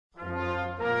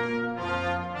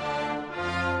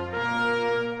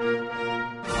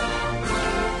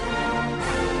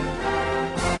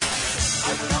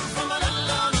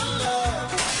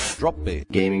Drop Bear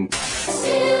Gaming. Drop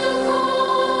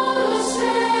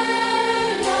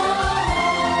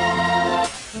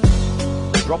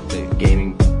Bear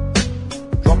Gaming.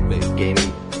 Drop Bear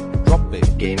Gaming. Drop Bear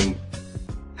Gaming.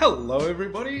 Hello,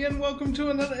 everybody, and welcome to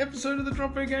another episode of the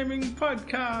Drop Bear Gaming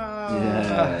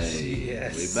Podcast. Yay.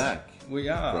 Yes, We're back We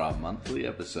for are. our monthly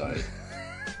episode.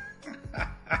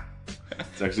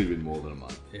 It's actually been more than a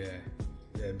month. Yeah,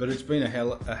 but it's been a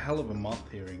hell of a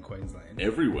month here in Queensland.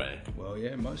 Everywhere. Well,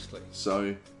 yeah, mostly.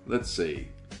 So, let's see.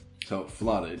 So it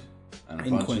flooded. And a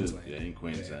In bunch Queensland. in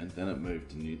Queensland. Then it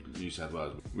moved to New South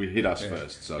Wales. We hit us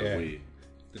first, so Yeah. we...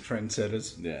 The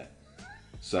trendsetters. Yeah.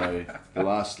 So the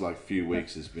last few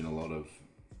weeks has been a lot of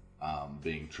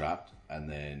being trapped and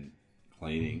then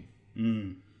cleaning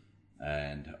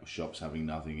and shops having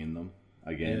nothing in them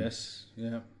again. Yes,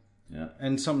 yeah. Yeah.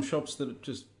 And some shops that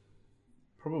just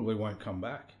probably won't come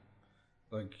back.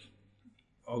 Like,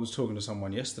 I was talking to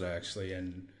someone yesterday, actually,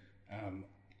 and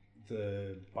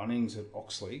the Bunnings at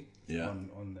Oxley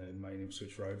on the main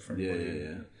Ipswich Road for anybody.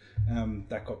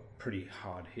 That got pretty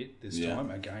hard hit this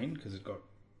time again because it got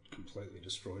completely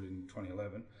destroyed in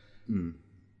 2011.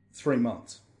 3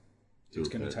 months it's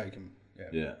going to take them.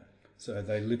 Yeah. So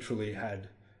they literally had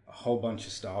a whole bunch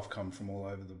of staff come from all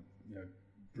over the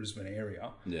Brisbane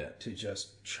area to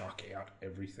just chuck out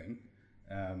everything.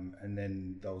 And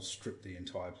then they'll strip the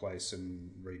entire place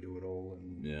and redo it all.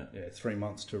 And 3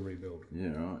 months to rebuild.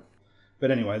 Yeah, right.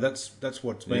 But anyway, that's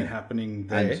what's been happening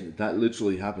there. And that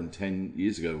literally happened 10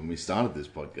 years ago when we started this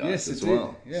podcast Yes, as it did.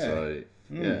 well. Yeah. So,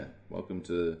 welcome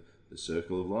to the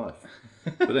circle of life.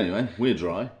 But anyway, we're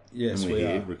dry. Yes, and we're we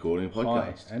here are. recording a High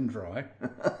podcast. and dry.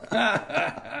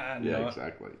 Yeah,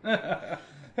 exactly.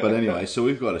 But anyway, so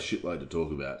we've got a shitload to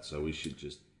talk about, so we should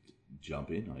just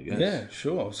jump in, I guess. Yeah,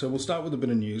 sure. So we'll start with a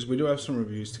bit of news. We do have some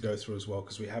reviews to go through as well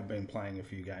because we have been playing a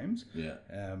few games,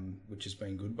 which has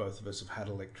been good. Both of us have had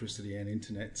electricity and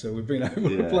internet, so we've been able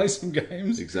to play some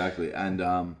games. Exactly. And,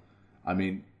 I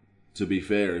mean, to be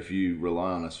fair, if you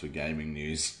rely on us for gaming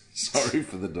news, sorry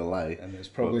for the delay. And there's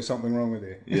probably something wrong with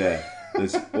you. Yeah,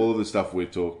 there's all of the stuff we're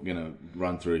going to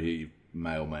run through here. You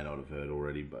may or may not have heard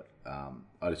already, but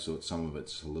I just thought some of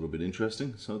it's a little bit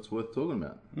interesting, so it's worth talking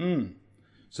about.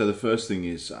 So the first thing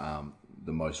is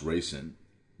the most recent.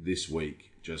 This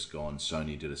week, just gone,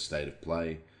 Sony did a State of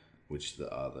Play, which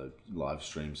the live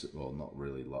streams, well, not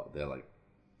really, they're like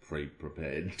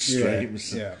pre-prepared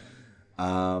streams. Yeah.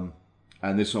 And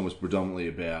this one was predominantly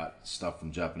about stuff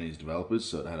from Japanese developers,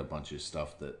 so it had a bunch of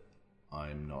stuff that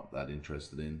I'm not that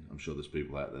interested in. I'm sure there's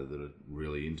people out there that are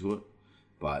really into it.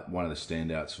 But one of the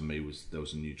standouts for me was there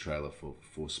was a new trailer for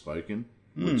Forspoken,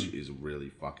 which is a really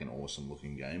fucking awesome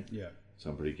looking game. Yeah. So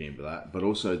I'm pretty keen for that. But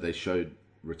also they showed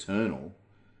Returnal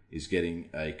is getting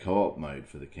a co-op mode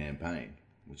for the campaign,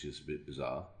 which is a bit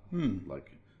bizarre.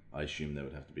 Like, I assume there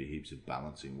would have to be heaps of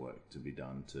balancing work to be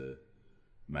done to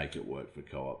make it work for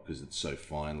co-op because it's so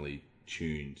finely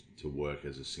tuned to work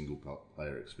as a single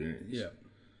player experience. Yeah.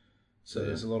 So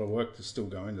there's a lot of work to still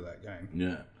go into that game.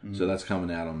 Yeah. So that's coming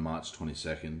out on March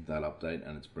 22nd, that update,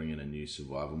 and it's bringing a new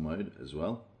survival mode as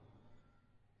well.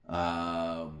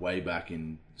 Way back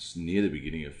in near the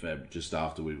beginning of Feb, just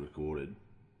after we recorded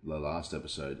the last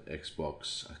episode,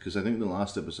 Xbox, because I think the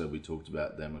last episode we talked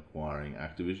about them acquiring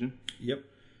Activision. Yep.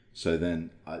 So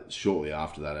then, shortly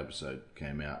after that episode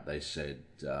came out, they said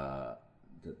that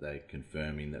they're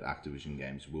confirming that Activision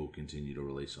games will continue to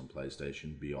release on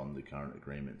PlayStation beyond the current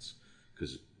agreements.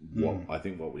 Because I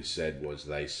think what we said was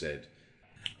they said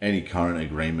any current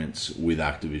agreements with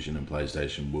Activision and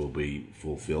PlayStation will be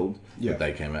fulfilled. Yeah. But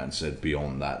they came out and said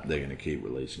beyond that, they're going to keep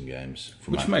releasing games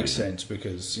from Which Activision. makes sense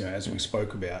because, as we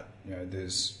spoke about,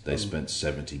 there's... They spent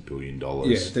 $70 billion.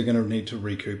 Yeah, they're going to need to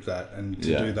recoup that, and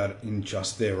to do that in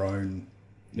just their own,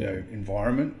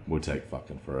 environment. Will take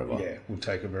fucking forever. Yeah, will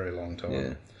take a very long time.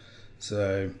 Yeah.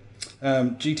 So,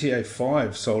 GTA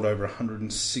 5 sold over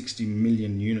 160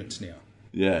 million units now.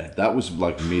 Yeah, that was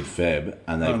like mid-Feb,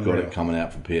 and they've got Unreal. it coming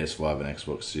out for PS5 and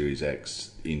Xbox Series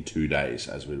X in 2 days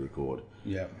as we record.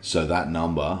 Yeah. So that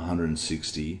number,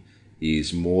 160,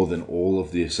 is more than all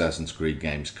of the Assassin's Creed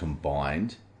games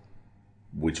combined,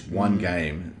 which one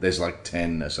game, there's like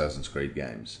 10 Assassin's Creed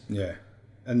games. Yeah.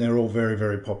 And they're all very,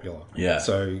 very popular. Yeah.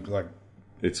 So, like...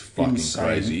 It's fucking Insane.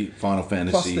 crazy. Final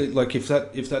Plus,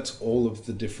 Fantasy... if that's all of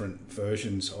the different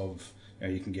versions of...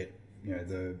 you can get,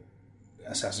 the...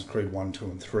 Assassin's Creed 1, 2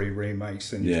 and 3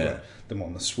 remakes, and you've got them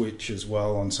on the Switch as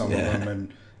well on some of them,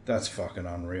 and that's fucking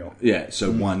unreal. Yeah,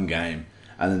 so one game.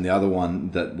 And then the other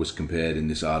one that was compared in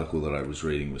this article that I was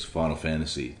reading was Final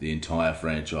Fantasy. The entire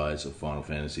franchise of Final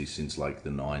Fantasy since like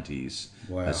the 90s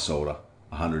has sold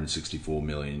 164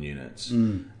 million units,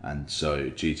 and so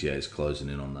GTA is closing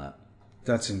in on that.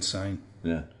 That's insane.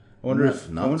 Yeah, I wonder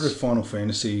Nuts. if Final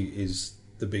Fantasy is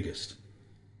the biggest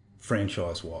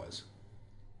franchise-wise,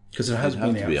 because it has It'd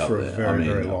been have to be out up for a there. very,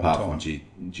 very long apart time.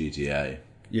 from GTA,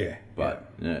 Yeah,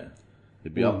 but yeah,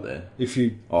 it'd be up there. if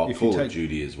you Call take of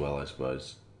Duty as well, I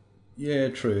suppose. yeah,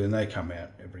 true, and they come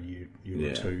out every year Yeah.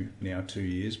 or two now, 2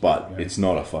 years. But you know. it's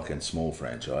not a fucking small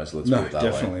franchise. Let's no, put it that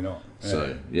definitely way. not.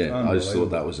 So yeah, I just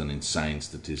thought that was an insane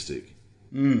statistic.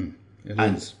 It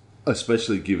And is.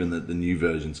 especially given that the new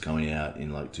version's coming out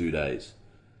in like 2 days.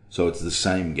 So it's the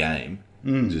same game,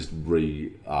 just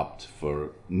re-upped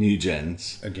for new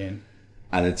gens. Again.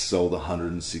 And it's sold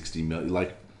 160 million.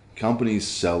 Like, companies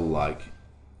sell like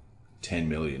 10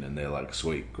 million and they're like,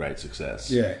 sweet, great success.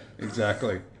 Yeah,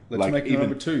 exactly. Let's Like make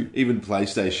number 2. Even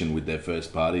PlayStation with their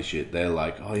first party shit, they're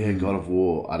like, oh yeah, God of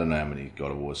War. I don't know how many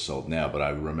God of Wars sold now, but I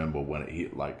remember when it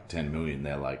hit like 10 million,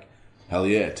 they're like, hell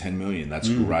yeah, 10 million, that's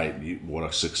great. What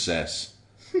a success.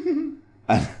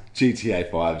 And GTA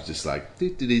 5 is just like,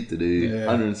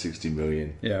 160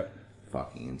 million. Yeah.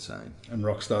 Fucking insane. And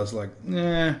Rockstar's like,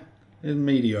 nah, it's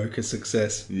mediocre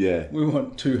success. Yeah. We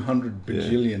want 200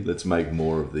 bajillion. Let's make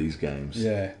more of these games.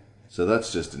 Yeah. So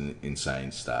that's just an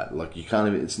insane stat. Like, you can't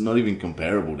even, it's not even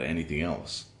comparable to anything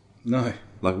else. No.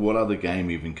 Like, what other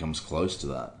game even comes close to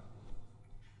that?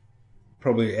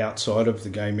 Probably outside of the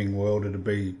gaming world, it'd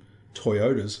be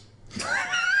Toyotas.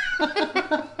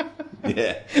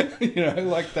 Yeah. You know,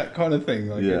 like that kind of thing.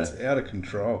 Like, Yeah. it's out of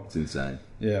control. It's insane.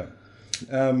 Yeah.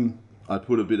 I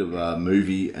put a bit of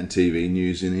movie and TV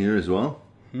news in here as well.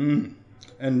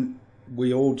 And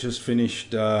we all just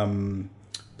finished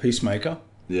Peacemaker.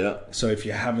 Yeah. So if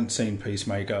you haven't seen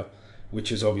Peacemaker,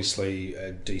 which is obviously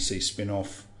a DC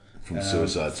spin-off From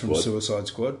Suicide Squad. From Suicide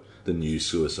Squad. The new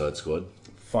Suicide Squad.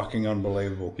 Fucking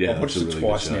unbelievable. Yeah, I watched that's a it really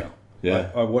twice good show. now.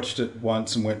 Yeah. I watched it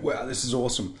once and went, wow, this is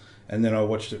awesome. And then I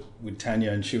watched it with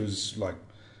Tanya and she was like,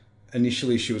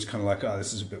 initially she was kind of like, oh,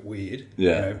 this is a bit weird. Yeah.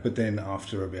 You know? But then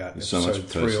after about There's so episode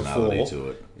much 3 or personality 4, to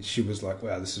it. she was like,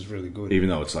 wow, this is really good. Even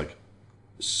though it's like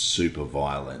super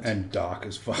violent. And dark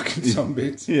as fucking some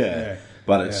bits. Yeah.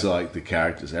 But it's like the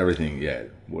characters, everything. Yeah.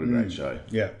 What a great show.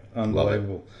 Yeah,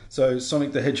 unbelievable. So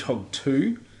Sonic the Hedgehog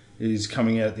 2 is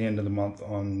coming out at the end of the month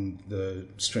on the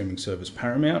streaming service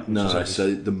Paramount. No,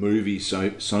 so the movie,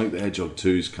 Sonic the Hedgehog 2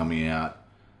 is coming out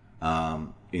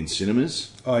in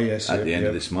cinemas Oh, yes. at the end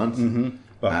of this month.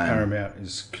 But Paramount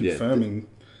is confirming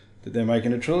that they're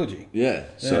making a trilogy. Yeah.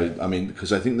 So, I mean,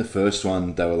 because I think the first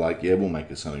one, they were like, yeah, we'll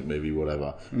make a Sonic movie,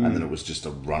 whatever. And then it was just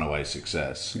a runaway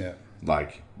success. Yeah.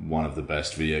 Like, one of the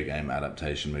best video game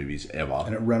adaptation movies ever.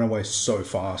 And it ran away so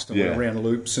fast and Yeah. went around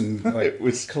loops and like,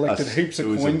 collected heaps of it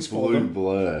was coins a for blue them.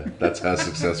 blur. That's how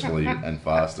successfully and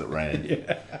fast it ran.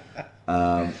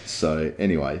 So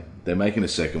anyway, they're making a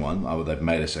second one. Oh, they've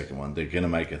made a second one. They're going to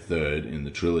make a third in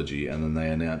the trilogy, and then they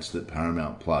announced that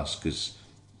Paramount Plus, because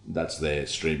that's their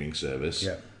streaming service,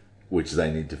 Yeah. which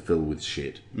they need to fill with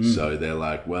shit. So they're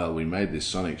like, well, we made this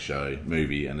Sonic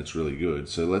movie, and it's really good.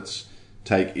 So let's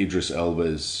take Idris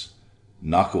Elba's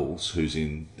Knuckles, who's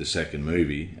in the second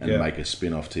movie, and make a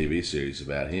spin-off TV series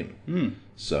about him.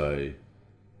 So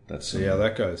that's See how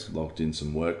that goes. locked in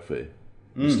some work for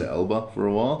Mr. Elba for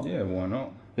a while. Yeah, why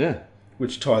not? Yeah.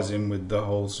 Which ties in with the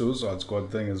whole Suicide Squad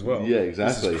thing as well. Yeah,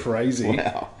 exactly. This is crazy.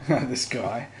 Wow. This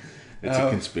guy. It's a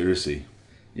conspiracy.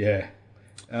 Yeah.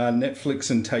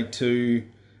 Netflix and Take-Two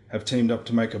have teamed up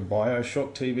to make a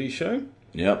Bioshock TV show,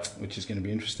 Yep. which is going to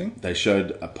be interesting. They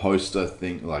showed a poster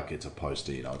thing, like it's a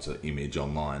poster, you know, it's an image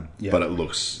online, Yeah. but it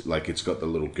looks like it's got the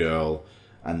little girl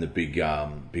and the big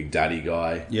daddy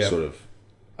guy, Yeah. sort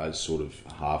of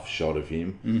half shot of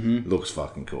him. Mm-hmm. Looks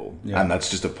fucking cool, and that's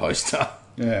just a poster.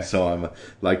 Yeah. So I'm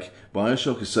like,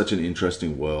 Bioshock is such an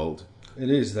interesting world. It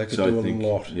is. They could So do I think, a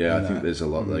lot. yeah, in I think that. there's a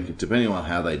lot. Like, depending on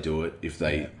how they do it, if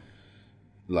they,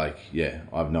 I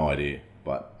have no idea,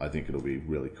 but I think it'll be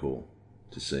really cool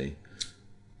to see.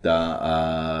 The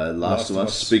Last of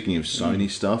Us. Speaking of Sony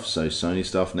stuff, so Sony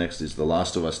stuff next is the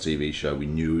Last of Us TV show. We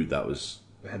knew that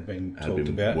had been had talked been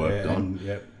about. worked on. And,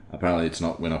 yeah. Apparently, it's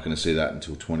not. We're not going to see that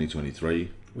until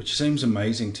 2023. Which seems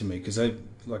amazing to me because they,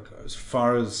 like, as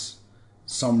far as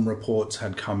some reports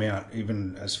had come out,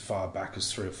 even as far back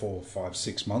as 3 or 4 or 5,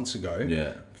 6 months ago,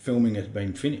 Yeah. filming had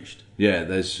been finished. Yeah,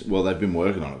 they've been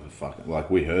working on it for fucking, like,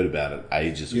 we heard about it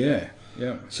ages ago. Yeah,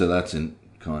 yeah. So that's a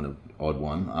kind of odd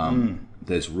one.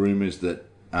 There's rumours that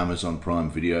Amazon Prime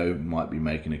Video might be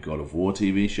making a God of War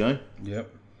TV show.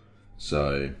 Yep.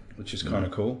 So Which is kind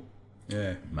of cool.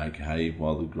 Yeah, make hay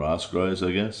while the grass grows,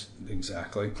 I guess.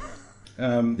 exactly.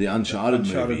 The Uncharted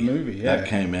movie, yeah. That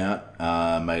came out,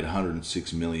 made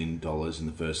 $106 million in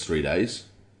the first 3 days.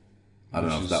 I don't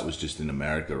know if that was just in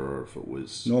America or if it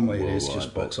was normally worldwide, it is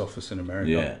just box office in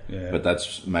America. Yeah. But that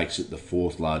makes it the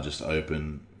fourth largest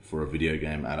open for a video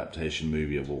game adaptation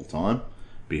movie of all time,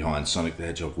 behind Sonic the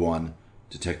Hedgehog 1,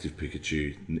 Detective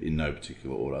Pikachu, in no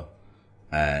particular order,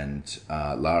 and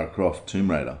Lara Croft,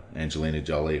 Tomb Raider, Angelina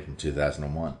Jolie from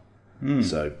 2001.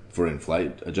 So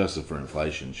adjusted for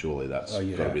inflation, surely that's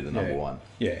got to be the number one.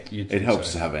 Yeah, it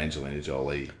helps to have Angelina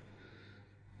Jolie.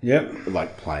 Yep,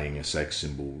 like playing a sex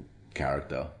symbol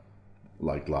character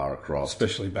like Lara Croft,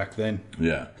 especially back then.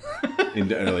 Yeah, in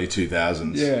the early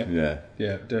 2000s.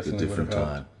 Yeah, definitely. A different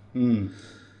time.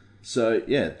 So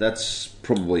yeah, that's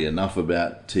probably enough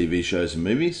about TV shows and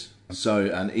movies. So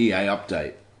an EA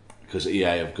update, because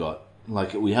EA have got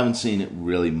we haven't seen it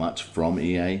really much from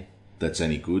EA that's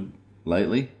any good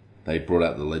lately. They brought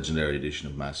out the Legendary Edition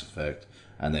of Mass Effect,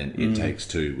 and then It Takes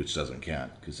Two, which doesn't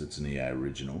count because it's an EA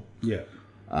original. Yeah.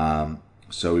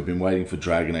 So we've been waiting for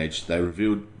Dragon Age. They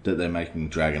revealed that they're making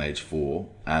Dragon Age 4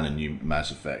 and a new Mass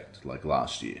Effect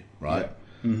last year, right?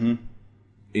 Yeah. Mm-hmm.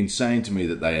 Insane to me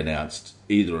that they announced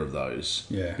either of those.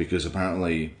 Yeah. Because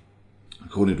apparently,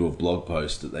 according to a blog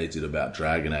post that they did about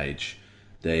Dragon Age,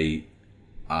 they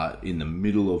are in the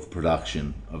middle of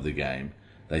production of the game.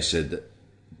 They said that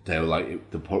they were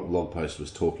the blog post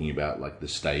was talking about the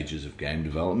stages of game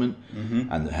development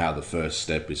and how the first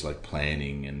step is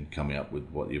planning and coming up with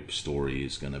what your story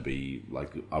is going to be,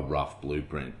 a rough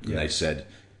blueprint. Yeah. And they said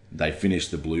they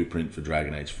finished the blueprint for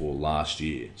Dragon Age 4 last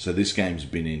year. So this game's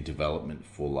been in development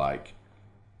for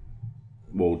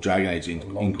Dragon Age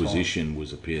Inquisition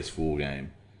was a PS4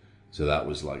 game. So that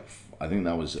was I think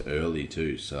that was early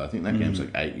too. So I think that game's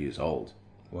 8 years old.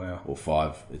 Wow. Or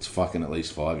 5. It's fucking at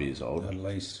least 5 years old. At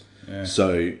least. Yeah.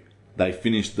 So they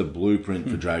finished the blueprint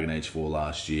for Dragon Age 4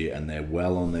 last year, and they're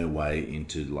well on their way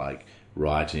into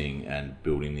writing and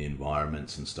building the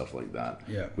environments and stuff like that.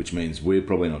 Yeah. Which means we're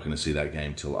probably not going to see that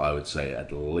game till I would say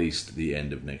at least the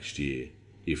end of next year,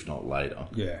 if not later.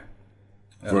 Yeah.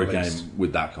 For a game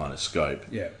with that kind of scope.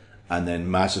 Yeah. And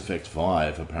then Mass Effect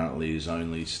 5 apparently is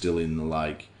only still in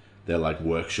they're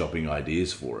workshopping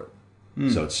ideas for it.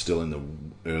 So it's still in the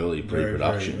early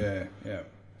pre-production. Yeah.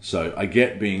 So I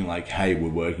get being hey, we're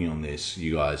working on this,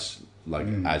 you guys,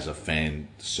 as a fan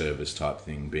service type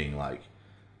thing, being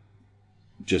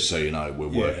just so you know, we're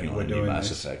working on a new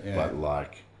Mass Effect. Yeah.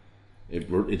 But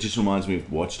it just reminds me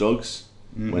of Watch Dogs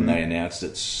when they announced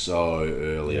it so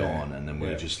early on, and then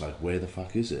we're just where the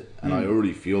fuck is it? And I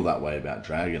already feel that way about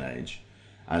Dragon Age.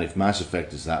 And if Mass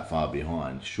Effect is that far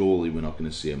behind, surely we're not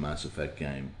going to see a Mass Effect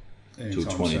game till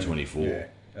 2024. Yeah,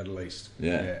 at least.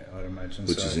 Yeah, I'd imagine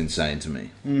Which is insane to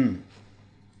me.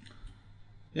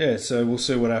 Yeah, so we'll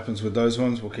see what happens with those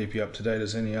ones. We'll keep you up to date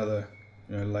as any other,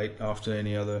 late after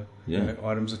any other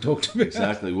items are talked about.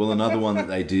 Exactly. Well, another one that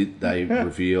they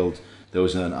revealed, there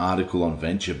was an article on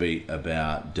VentureBeat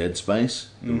about Dead Space,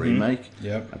 the remake.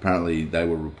 Yep. Apparently, they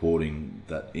were reporting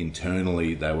that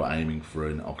internally they were aiming for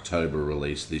an October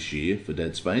release this year for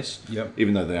Dead Space. Yep.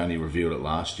 Even though they only revealed it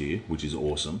last year, which is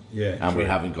awesome. Yeah. And we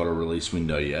haven't got a release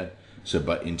window yet. So,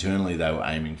 but internally they were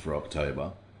aiming for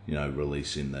October.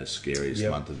 Release in the scariest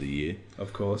month of the year.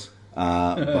 Of course.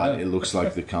 But it looks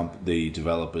like the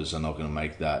developers are not going to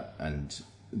make that. And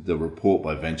the report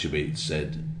by VentureBeat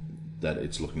said that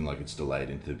it's looking like it's delayed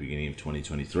into the beginning of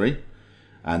 2023.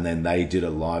 And then they did a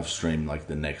live stream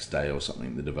the next day or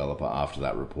something, the developer, after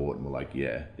that report, and were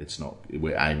it's not,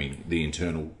 we're aiming, the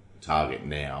internal target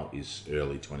now is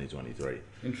early 2023.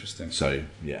 Interesting. So,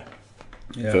 yeah.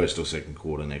 First or second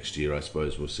quarter next year, I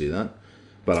suppose we'll see that.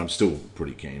 But I'm still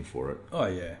pretty keen for it. Oh,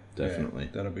 yeah. Definitely. Yeah,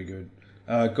 that'll be good.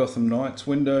 Gotham Knights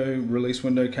release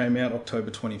window came out October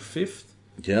 25th.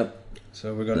 Yep.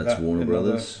 So we got That's Warner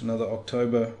Brothers. Another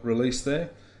October release there.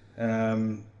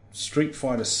 Street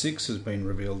Fighter 6 has been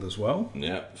revealed as well.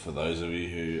 Yeah, for those of you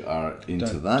who are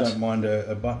into that. Don't mind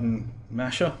a button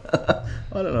masher. I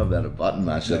don't know about a button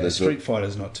masher. No, Street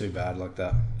Fighter's not too bad like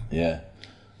that. Yeah.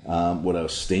 What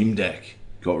else? Steam Deck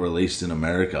got released in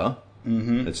America.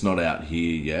 Mm-hmm. It's not out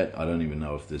here yet. I don't even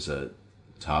know if there's a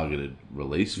targeted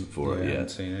release for it yet. I haven't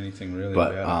seen anything really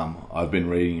about it. I've been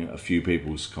reading a few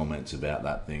people's comments about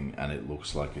that thing, and it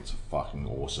looks like it's a fucking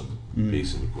awesome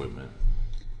piece of equipment.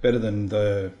 Better than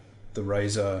the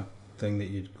Razer thing that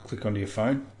you click onto your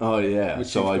phone. Oh yeah. Which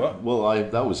so got?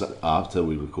 that was after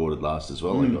we recorded last as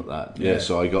well. I got that. Yeah.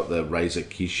 So I got the Razer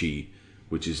Kishi,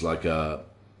 which is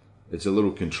it's a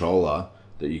little controller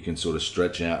that you can sort of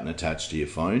stretch out and attach to your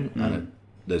phone, and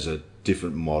there's a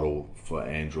different model for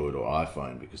Android or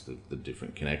iPhone because the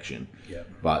different connection. Yeah.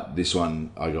 But this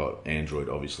one, I got Android,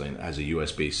 obviously, and it has a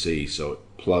USB-C, so it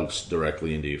plugs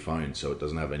directly into your phone, so it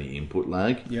doesn't have any input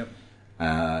lag. Yep.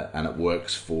 And it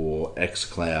works for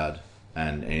xCloud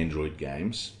and Android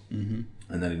games. Mm-hmm.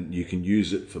 And then you can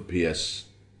use it for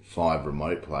PS5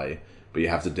 remote play, but you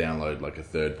have to download like a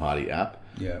third-party app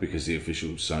because the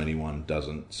official Sony one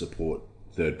doesn't support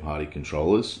third-party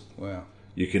controllers. Wow.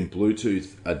 You can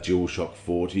Bluetooth a DualShock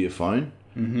 4 to your phone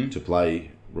to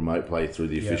play remote play through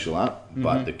the official app,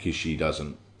 but the Kishi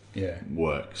doesn't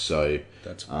work. So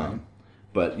That's fine.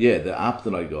 but yeah, the app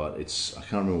that I got, I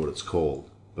can't remember what it's called,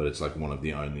 but it's like one of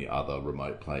the only other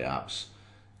remote play apps.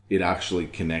 It actually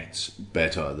connects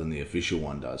better than the official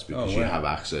one does because you have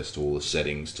access to all the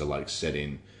settings to like set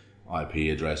in IP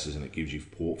addresses, and it gives you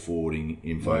port forwarding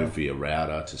info for your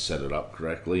router to set it up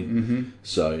correctly.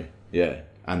 So yeah,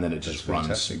 and then it just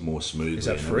runs more smoothly. Is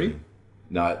that free?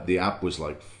 No, the app was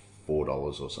like $4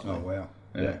 or something. Oh wow.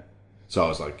 Yeah. So I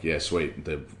was like, yeah, sweet.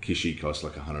 The Kishi cost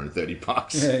like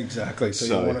 $130. Yeah, exactly.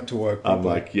 So you want it to work I'm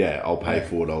properly. like, yeah, I'll pay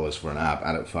 $4 for an app,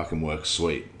 and it fucking works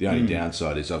sweet. The only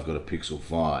downside is I've got a Pixel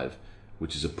 5,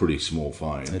 which is a pretty small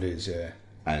phone. It is, yeah.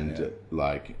 And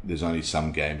like, there's only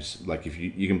some games. Like, if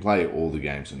you can play all the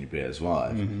games on your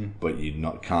PS5, but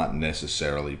you can't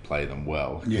necessarily play them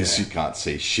well because you can't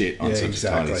see shit on such a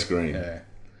tiny screen. Yeah,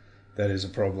 that is a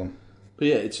problem. But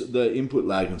yeah, it's the input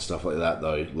lag and stuff like that,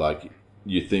 though. Like,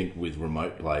 you think with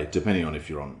remote play, depending on if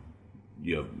you're on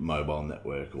your mobile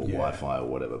network or Wi-Fi or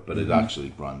whatever, but it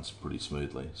actually runs pretty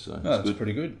smoothly. So that's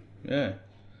pretty good. Yeah.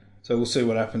 So we'll see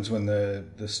what happens when the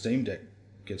Steam Deck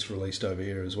gets released over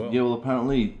here as well. Yeah, well,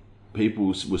 apparently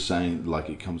people were saying like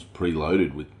it comes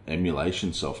preloaded with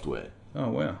emulation software. Oh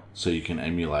wow! So you can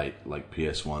emulate like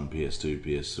PS1, PS2,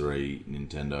 PS3,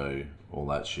 Nintendo, all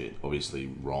that shit. Obviously,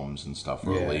 ROMs and stuff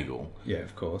are illegal. Yeah,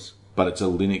 of course. But it's a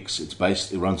Linux.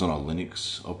 It runs on a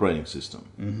Linux operating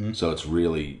system, so it's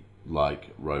really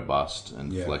like robust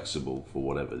and flexible for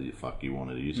whatever the fuck you want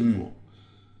to use it for.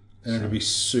 And it'll be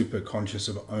super conscious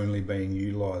of only being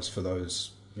utilised for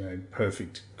those,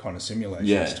 perfect kind of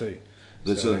simulations too.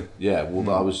 I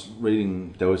was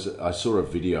reading. I saw a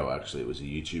video actually. It was a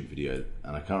YouTube video,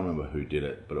 and I can't remember who did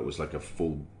it, but it was like an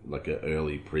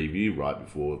early preview right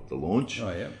before the launch. Oh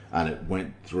yeah, and it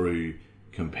went through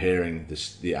comparing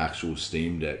the actual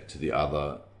Steam Deck to the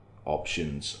other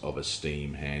options of a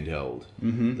Steam handheld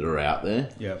that are out there.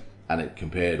 Yeah. And it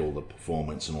compared all the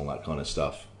performance and all that kind of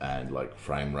stuff, and like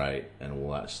frame rate and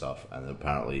all that stuff. And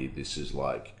apparently this is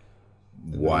like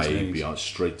way beyond,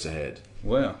 streets ahead.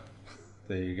 Wow.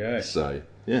 There you go. So,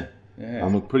 yeah.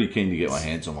 I'm pretty keen to get my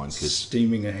hands on one.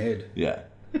 Steaming ahead. Yeah.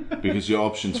 Because your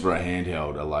options for a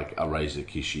handheld are like a Razer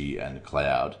Kishi and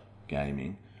cloud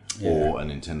gaming, or a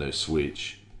Nintendo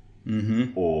Switch,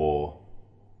 or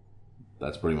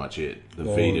that's pretty much it. The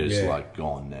Vita's like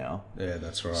gone now. Yeah,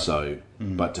 that's right. So,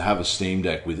 but to have a Steam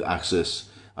Deck with access,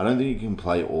 I don't think you can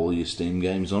play all your Steam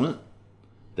games on it.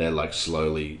 They're like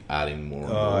slowly adding more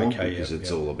and more because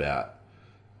it's all about,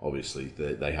 obviously,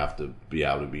 they have to be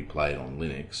able to be played on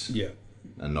Linux. Yeah.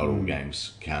 And not all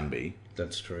games can be.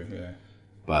 That's true, yeah.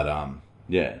 But,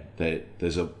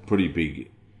 there's a pretty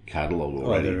big catalogue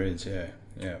already. Oh, there is, yeah.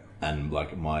 And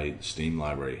like my Steam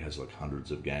library has like hundreds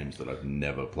of games that I've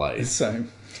never played.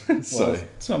 Same. So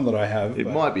some that I have. It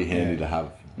might be handy to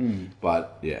have.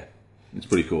 But yeah, it's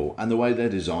pretty cool. And the way they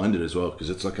designed it as well,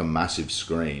 because it's like a massive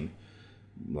screen,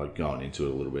 like going into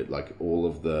it a little bit, like all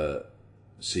of the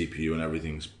CPU and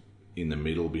everything's in the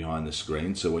middle behind the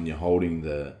screen. So when you're holding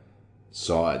the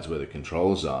sides where the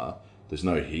controls are, there's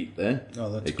no heat there. Oh,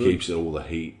 that's it good. keeps all the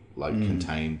heat like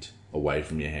contained away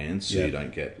from your hands, so you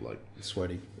don't get like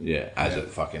sweaty. Yeah, as it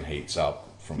fucking heats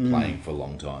up from playing for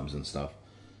long times and stuff.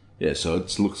 Yeah, so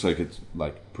it looks like it's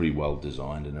like pretty well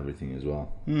designed and everything as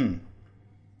well.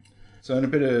 So in a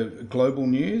bit of global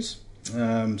news,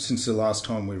 since the last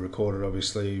time we recorded,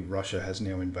 obviously Russia has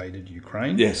now invaded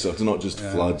Ukraine. Yeah, so it's not just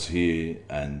floods here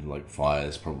and like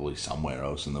fires probably somewhere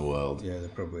else in the world. Yeah, there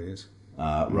probably is.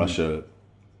 Russia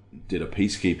did a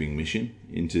peacekeeping mission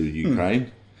into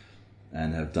Ukraine.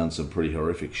 And have done some pretty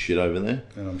horrific shit over there.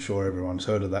 And I'm sure everyone's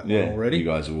heard of that one already. You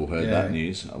guys have all heard that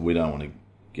news. I don't want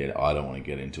to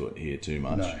get into it here too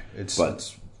much. No, it's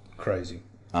crazy.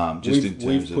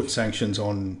 We've put sanctions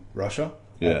on Russia.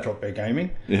 Dropbear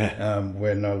Gaming. Yeah.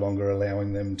 We're no longer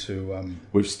allowing them to.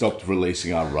 We've stopped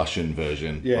releasing our Russian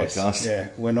version podcast. Yeah,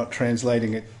 we're not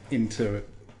translating it into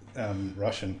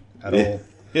Russian at all.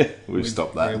 Yeah, we've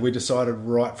stopped that. Yeah, we decided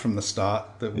right from the start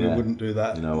that we wouldn't do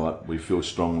that. You know what? We feel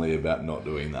strongly about not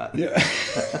doing that. Yeah.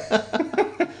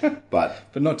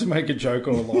 But not to make a joke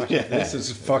or a light of this.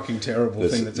 It's a fucking terrible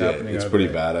thing that's happening it's over pretty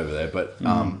there. bad over there. But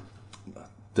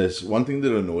there's one thing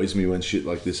that annoys me when shit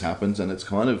like this happens, and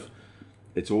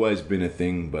it's always been a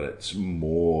thing, but it's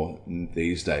more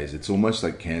these days. It's almost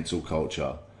like cancel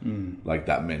culture, like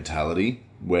that mentality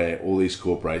where all these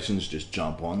corporations just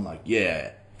jump on, like,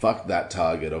 yeah, fuck that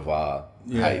target of our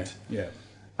hate. Yeah.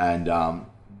 And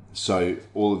so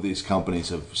all of these companies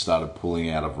have started pulling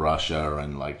out of Russia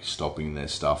and like stopping their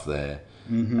stuff there,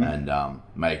 and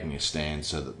making a stand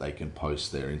so that they can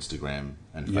post their Instagram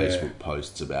and Facebook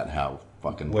posts about how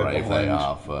fucking brave they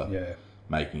are for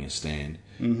making a stand.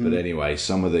 But anyway,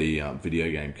 some of the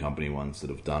video game company ones that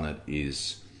have done it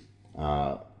is,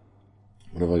 what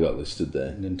have I got listed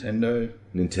there?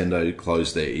 Nintendo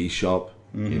closed their eShop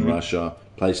in Russia.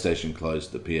 PlayStation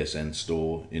closed the PSN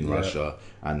store in Russia,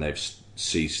 and they've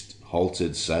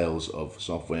halted sales of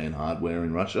software and hardware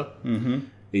in Russia.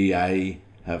 EA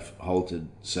have halted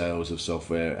sales of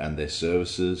software and their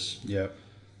services. Yep.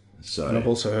 So, and I've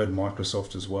also heard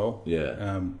Microsoft as well.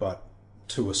 Yeah. But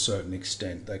to a certain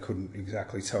extent, they couldn't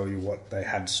exactly tell you what they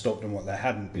had stopped and what they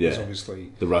hadn't, because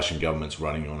obviously the Russian government's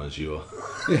running on Azure.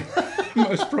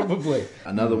 most probably.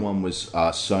 Another one was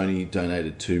Sony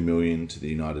donated $2 million to the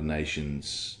United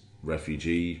Nations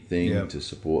refugee thing to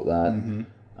support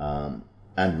that.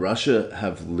 And Russia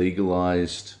have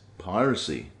legalized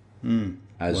piracy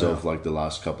as of like the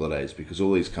last couple of days, because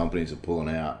all these companies are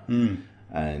pulling out,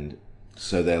 and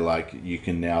so they're like, you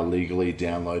can now legally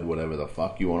download whatever the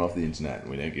fuck you want off the internet, and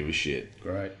we don't give a shit.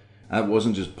 Great. And it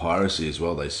wasn't just piracy as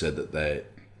well. They said that they're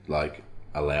like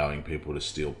allowing people to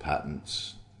steal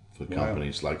patents for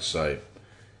companies. Like, so,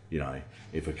 you know,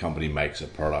 if a company makes a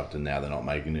product and now they're not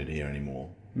making it here anymore,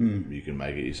 you can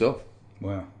make it yourself.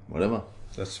 Wow. Whatever.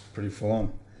 That's pretty full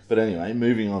on. But anyway,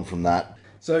 moving on from that.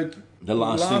 So the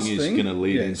last thing is going to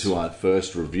lead into our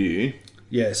first review.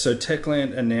 Yeah, so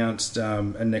Techland announced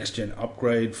a next-gen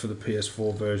upgrade for the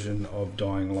PS4 version of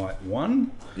Dying Light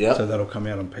 1. Yep. So that'll come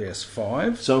out on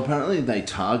PS5. So apparently they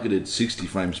targeted 60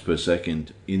 frames per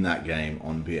second in that game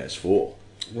on PS4.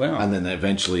 Wow. And then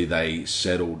eventually they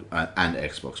settled, and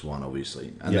Xbox One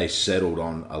obviously, and they settled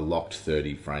on a locked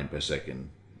 30 frame per second.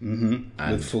 And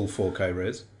with full 4K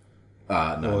res?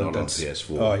 No, not on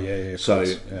PS4. Oh, yeah. So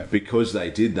because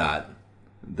they did that,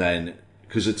 then...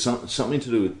 Because it's something to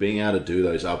do with being able to do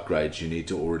those upgrades, you need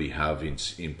to already have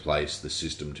in place the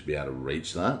system to be able to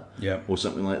reach that, or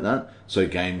something like that. So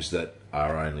games that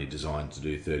are only designed to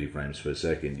do 30 frames per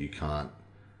second, you can't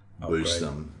boost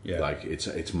them. Yeah. Like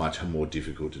it's much more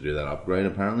difficult to do that upgrade,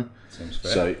 apparently. Seems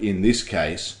fair. So in this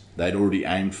case, they'd already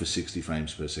aimed for 60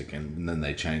 frames per second, and then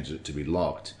they changed it to be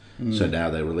locked. So now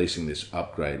they're releasing this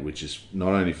upgrade, which is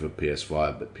not only for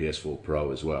PS5 but PS4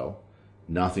 Pro as well.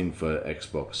 Nothing for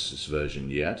Xbox's version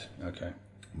yet. Okay.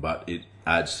 But it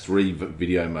adds 3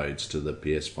 video modes to the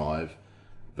PS5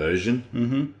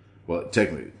 version. Well,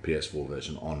 technically PS4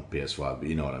 version on PS5, but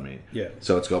you know what I mean. Yeah.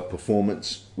 So it's got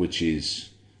performance, which is...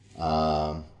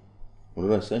 what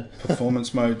did I say?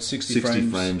 Performance mode, 60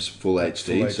 frames full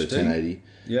HD, so 1080.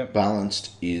 Yep.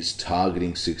 Balanced is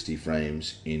targeting 60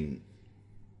 frames in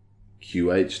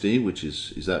QHD, which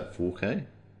is that 4K?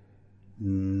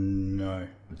 No.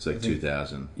 It's like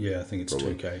 2000. Yeah, I think it's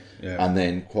probably 2K. Yeah. And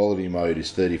then quality mode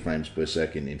is 30 frames per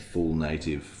second in full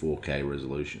native 4K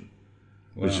resolution,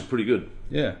 which is pretty good.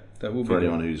 Yeah, that will be for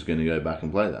anyone who's going to go back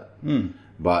and play that.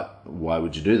 But why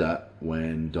would you do that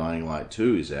when Dying Light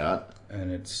 2 is out?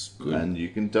 And it's good. And you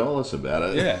can tell us about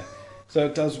it. Yeah. So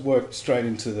it does work straight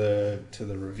into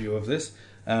the review of this.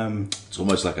 It's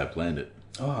almost like I planned it.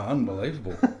 Oh,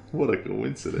 unbelievable. What a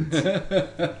coincidence.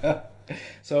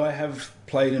 So I have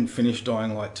played and finished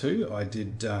Dying Light 2. I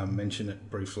did mention it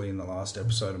briefly in the last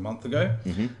episode a month ago.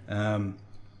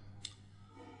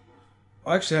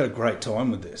 I actually had a great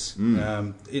time with this.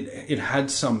 It had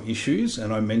some issues,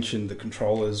 and I mentioned the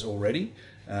controllers already.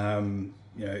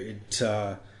 It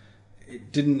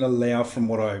didn't allow, from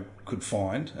what I could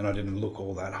find, and I didn't look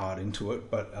all that hard into it,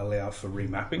 but allow for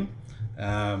remapping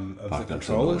of the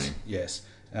controllers. Yes.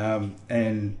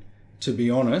 And to be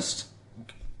honest,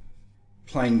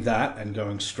 playing that and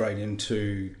going straight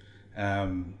into,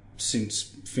 since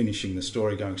finishing the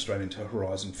story, going straight into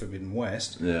Horizon Forbidden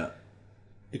West,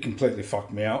 it completely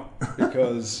fucked me up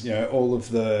because all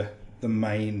of the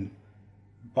main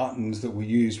buttons that we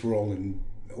used were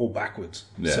all backwards,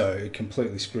 so it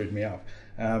completely screwed me up.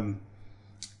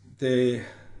 It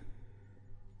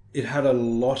had a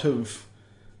lot of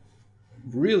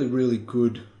really, really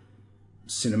good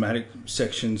cinematic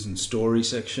sections and story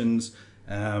sections.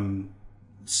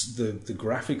 The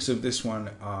graphics of this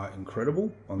one are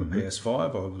incredible on the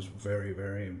PS5. I was very,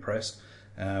 very impressed.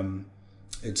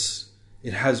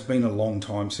 It has been a long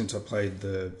time since I played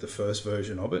the first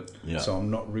version of it, Yeah. so I'm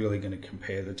not really going to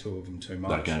compare the two of them too much.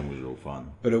 That game was real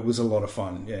fun. But it was a lot of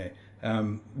fun, yeah.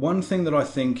 One thing that I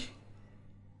think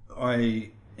I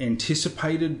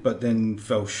anticipated but then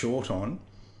fell short on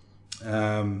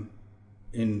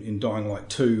in Dying Light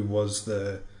 2 was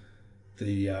the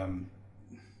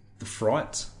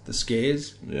frights, the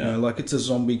scares. Yeah. You know, like it's a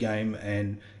zombie game,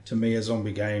 and to me a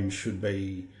zombie game should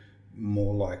be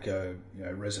more like a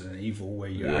Resident Evil, where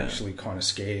you're actually kind of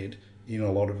scared in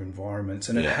a lot of environments.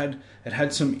 And it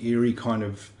had some eerie kind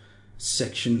of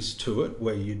sections to it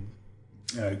where you'd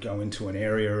go into an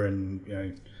area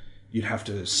and you'd have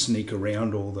to sneak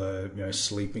around all the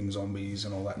sleeping zombies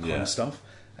and all that kind of stuff.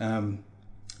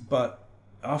 But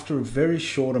after a very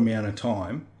short amount of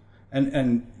time,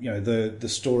 and the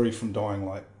story from Dying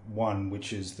Light 1,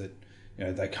 which is that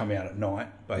they come out at night,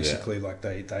 basically, like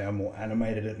they are more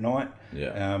animated at night.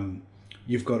 Yeah.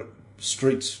 You've got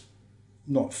streets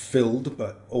not filled,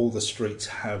 but all the streets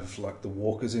have like the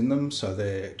walkers in them, so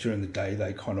during the day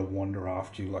they kind of wander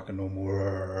after you like a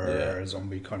normal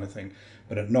zombie kind of thing.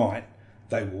 But at night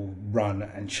they will run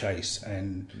and chase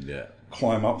and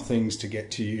climb up things to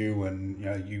get to you, and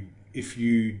if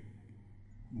you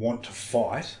want to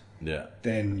fight,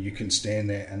 then you can stand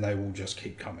there and they will just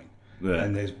keep coming. Yeah.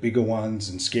 And there's bigger ones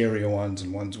and scarier ones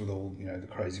and ones with all the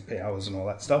crazy powers and all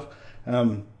that stuff.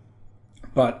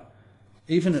 But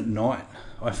even at night,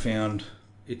 I found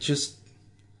it just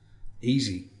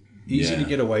easy to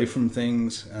get away from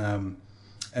things.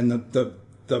 And the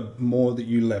more that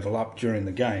you level up during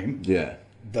the game,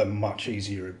 the much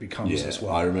easier it becomes as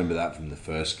well. I remember that from the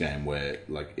first game where,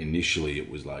 like, initially it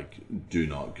was like, do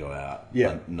not go out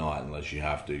at night unless you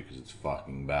have to because it's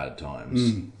fucking bad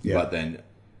times. But then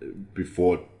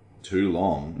before too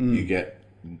long, you get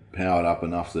powered up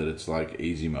enough that it's like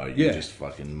easy mode. You just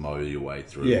fucking mow your way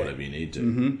through whatever you need to.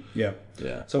 Mm-hmm.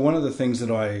 Yeah. So one of the things that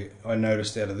I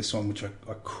noticed out of this one, which I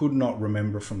could not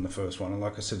remember from the first one, and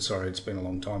like I said, sorry, it's been a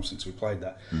long time since we played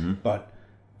that, but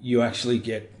you actually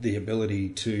get the ability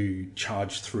to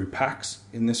charge through packs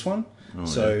in this one.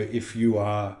 If you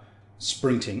are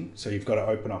sprinting, so you've got to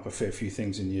open up a fair few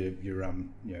things in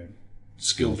your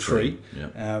skill tree.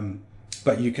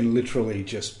 But you can literally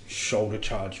just shoulder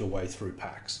charge your way through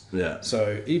packs. Yeah.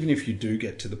 So even if you do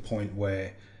get to the point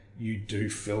where you do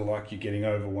feel like you're getting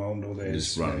overwhelmed, or there's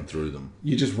just run through them,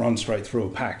 you just run straight through a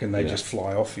pack and they just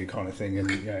fly off you, kind of thing.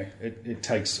 And it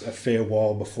takes a fair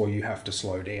while before you have to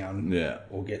slow down,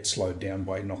 or get slowed down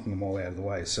by knocking them all out of the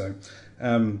way. So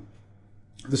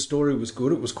the story was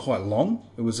good. It was quite long.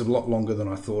 It was a lot longer than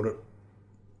I thought it.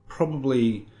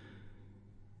 Probably.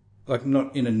 Like,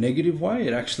 not in a negative way,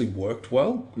 it actually worked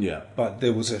well. Yeah. But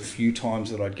there was a few times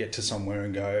that I'd get to somewhere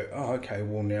and go, oh, okay,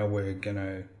 well, now we're going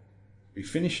to be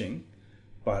finishing.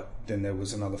 But then there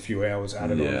was another few hours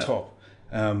added on top.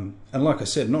 And like I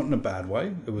said, not in a bad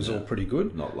way. It was all pretty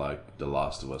good. Not like The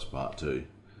Last of Us Part 2.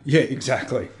 Yeah,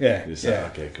 exactly. Yeah.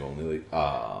 Okay, cool. Nearly.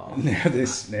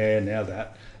 Now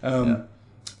that.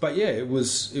 But yeah, it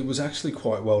was actually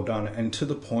quite well done, and to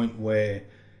the point where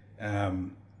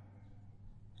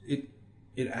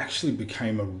it actually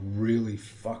became a really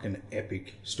fucking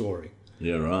epic story.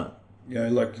 Yeah, right.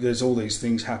 Like there's all these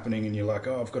things happening and you're like,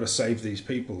 oh, I've got to save these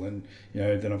people, and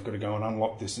then I've got to go and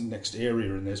unlock this next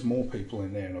area, and there's more people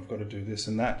in there, and I've got to do this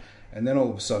and that. And then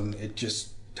all of a sudden it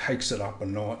just takes it up a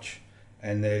notch,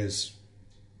 and there's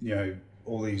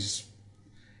all these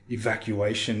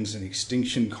evacuations and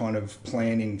extinction kind of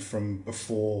planning from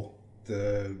before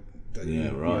the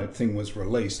thing was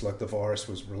released, like the virus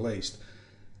was released,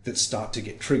 that start to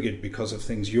get triggered because of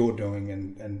things you're doing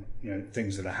and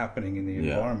things that are happening in the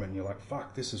environment. And you're like,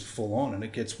 fuck, this is full on, and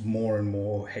it gets more and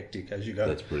more hectic as you go.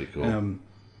 That's pretty cool.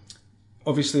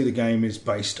 Obviously the game is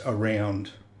based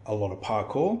around a lot of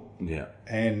parkour,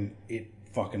 and it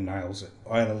fucking nails it.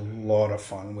 I had a lot of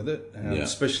fun with it,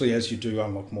 especially as you do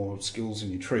unlock more skills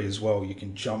in your tree as well. You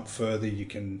can jump further, you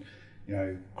can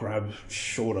grab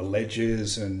shorter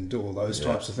ledges and do all those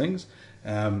types of things.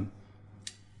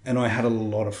 And I had a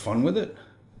lot of fun with it,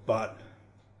 but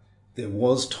there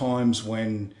was times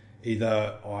when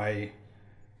either I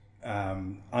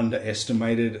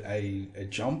underestimated a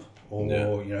jump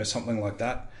or something like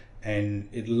that, and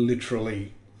it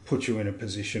literally put you in a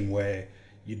position where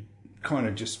you kind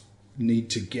of just need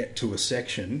to get to a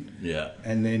section,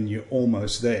 and then you're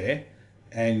almost there,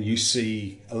 and you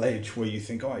see a ledge where you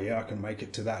think, oh yeah, I can make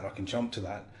it to that, I can jump to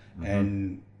that,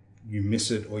 and you miss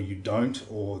it, or you don't,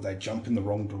 or they jump in the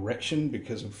wrong direction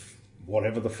because of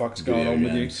whatever the fuck's going on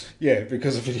with you. Yeah,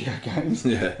 because of video games.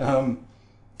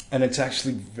 And it's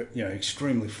actually,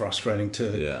 extremely frustrating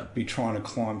to Yeah. be trying to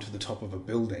climb to the top of a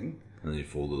building. And then you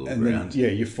fall to the And ground.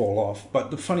 then, you fall off.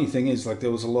 But the funny thing is, like,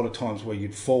 there was a lot of times where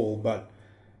you'd fall, but,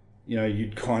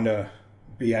 you'd kind of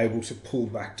be able to pull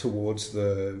back towards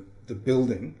the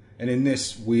building. And in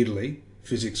this, weirdly,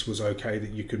 physics was okay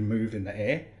that you could move in the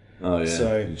air. Oh, yeah.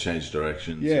 So- you change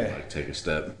directions. Yeah. And, like, take a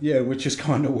step. Yeah, which is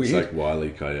kind of It's weird. like Wile E.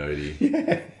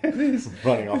 Coyote.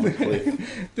 Running off a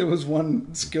cliff. There was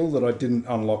one skill that I didn't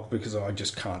unlock because I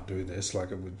just can't do this.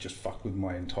 Like, it would just fuck with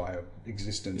my entire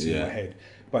existence in Yeah. my head.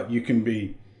 But you can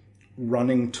be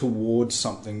running towards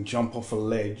something, jump off a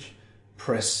ledge,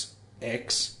 press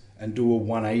X, and do a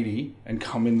 180 and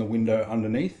come in the window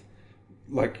underneath.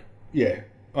 Like, yeah,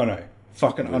 I know.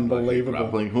 Fucking unbelievable. Like a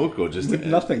grappling hook or just With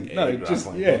nothing. No, just,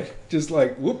 grappling yeah. hook? Just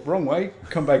like, whoop, wrong way,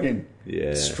 come back in.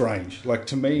 Yeah. Strange. Like,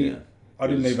 to me, Yeah. I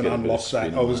didn't Just even get a bit of unlock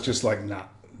spin that. I on was it. just like, nah,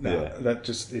 Yeah. that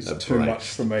just is That too much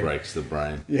for me. Breaks the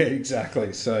brain. Yeah,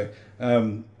 exactly. So,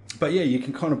 but yeah, you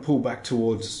can kind of pull back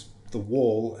towards the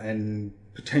wall and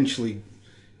potentially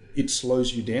it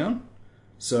slows you down.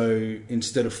 So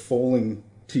instead of falling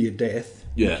to your death,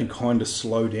 Yeah. you can kind of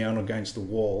slow down against the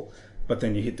wall, but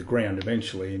then you hit the ground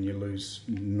eventually and you lose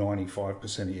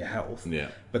 95% of your health. Yeah.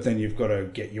 But then you've got to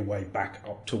get your way back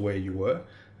up to where you were.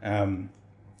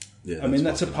 Yeah, I mean,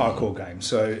 that's a fucking parkour game,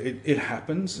 so it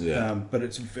happens, Yeah. but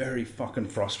it's very fucking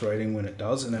frustrating when it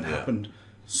does, and it happened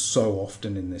so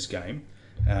often in this game.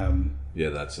 Yeah,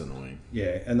 that's annoying.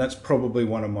 Yeah, and that's probably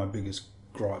one of my biggest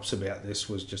gripes about this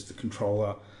was just the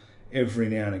controller. Every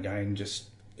now and again,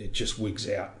 it just wigs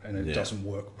out and it Yeah. doesn't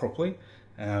work properly.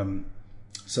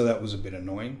 So that was a bit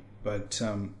annoying, but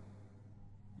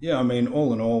yeah, I mean,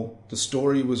 all in all, the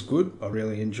story was good. I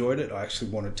really enjoyed it. I actually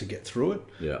wanted to get through it,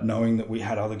 Yeah. knowing that we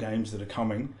had other games that are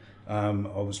coming. I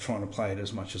was trying to play it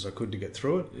as much as I could to get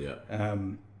through it. Yeah.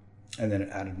 And then it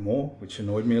added more, which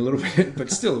annoyed me a little bit. But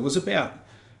still, it was about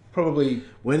probably...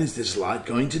 When is this light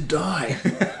going to die?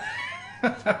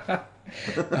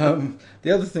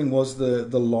 The other thing was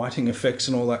the lighting effects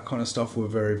and all that kind of stuff were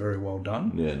very, very well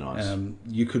done. Yeah, nice.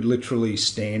 You could literally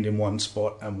stand in one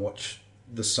spot and watch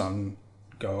the sun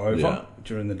go over Yeah.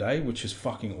 during the day, which is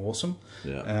fucking awesome.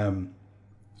 Yeah. And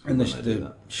When they do the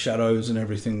that. shadows and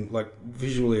everything, like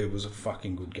visually, it was a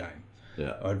fucking good game.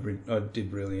 Yeah. I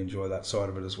did really enjoy that side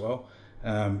of it as well.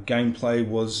 Gameplay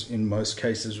was in most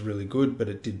cases really good, but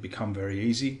it did become very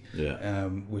easy. Yeah.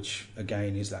 Which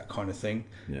again is that kind of thing.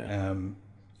 Yeah.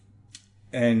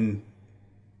 And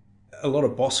a lot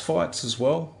of boss fights as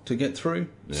well to get through.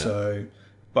 Yeah. So,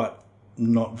 but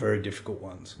not very difficult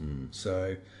ones.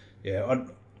 So, yeah,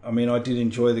 I mean, I did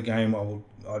enjoy the game.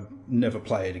 I'd never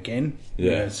play it again.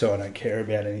 Yeah. So I don't care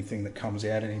about anything that comes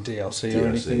out, any DLC or DLC,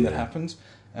 anything that yeah. happens.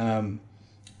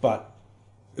 But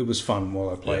it was fun while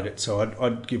I played Yeah. it. So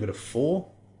I'd give it a 4.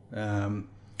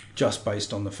 Just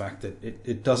based on the fact that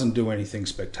it doesn't do anything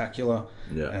spectacular,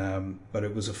 Yeah. but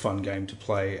it was a fun game to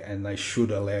play, and they should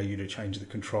allow you to change the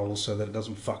controls so that it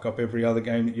doesn't fuck up every other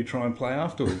game that you try and play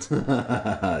afterwards.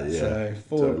 Yeah. So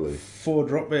totally. 4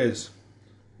 drop bears.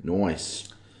 Nice.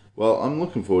 Well, I'm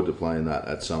looking forward to playing that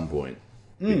at some point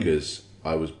because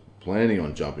I was planning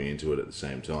on jumping into it at the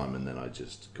same time, and then I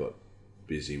just got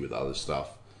busy with other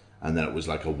stuff. And then it was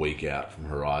like a week out from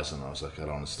Horizon. I was like, I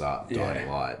don't want to start Dying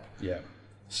Light. Yeah.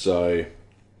 So,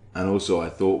 and also I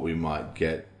thought we might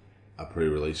get a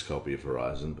pre-release copy of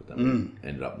Horizon, but then we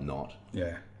ended up not.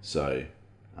 Yeah. So,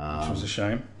 Which was a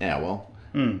shame. yeah, well,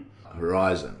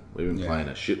 Horizon. We've been playing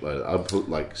a shitload. I've put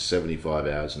like 75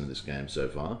 hours into this game so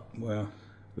far, Wow.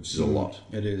 which is a lot.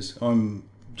 It is. I'm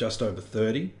just over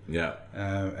 30. Yeah.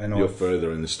 And You're I've,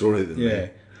 further in the story than yeah, me.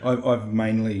 I've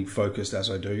mainly focused, as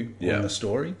I do, Yeah. on the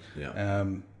story. Yeah.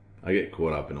 I get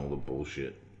caught up in all the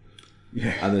bullshit.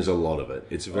 Yeah. And there's a lot of it.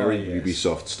 It's a very yes.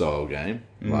 Ubisoft style game,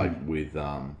 like with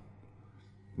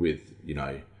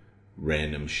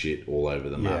random shit all over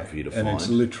the map for you to and find. it's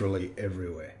literally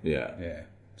everywhere. Yeah. Yeah.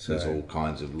 So There's all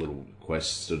kinds of little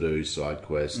quests to do, side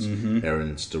quests,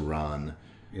 errands to run,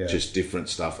 Yeah. just different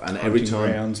stuff. And every hunting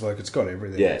time, grounds, like it's got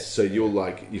everything. yes. So you're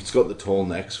like, it's got the tall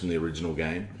necks from the original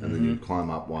game, and then you climb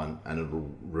up one, and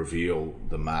it'll reveal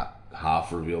the map,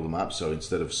 half reveal the map. So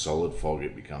instead of solid fog,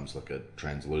 it becomes like a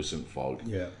translucent fog.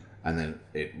 Yeah. And then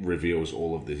it reveals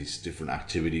all of these different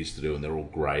activities to do, and they're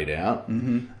all greyed out.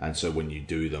 Mm-hmm. And so when you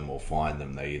do them or find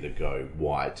them, they either go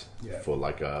white for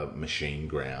like a machine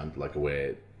ground, like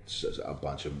where a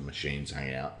bunch of machines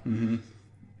hang out,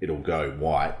 it'll go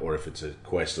white, or if it's a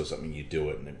quest or something, you do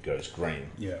it and it goes green.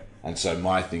 Yeah. And so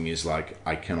my thing is like,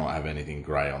 I cannot have anything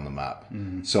grey on the map.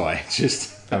 So I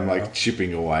just, I'm like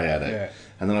chipping away at it. Yeah.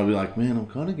 And then I'll be like, man, I'm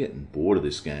kind of getting bored of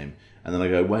this game. And then I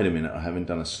go, wait a minute, I haven't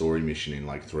done a story mission in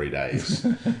like 3 days.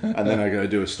 And then I go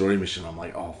do a story mission. I'm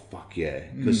like, oh, fuck yeah.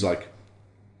 Because like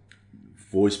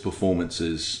voice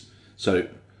performances. So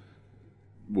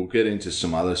we'll get into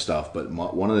some other stuff, but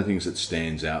one of the things that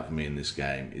stands out for me in this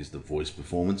game is the voice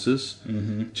performances.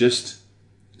 Just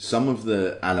some of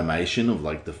the animation of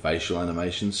like the facial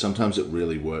animations, sometimes it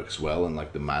really works well, and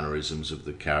like the mannerisms of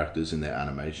the characters in their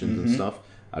animations and stuff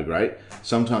are great.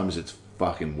 Sometimes it's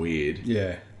fucking weird.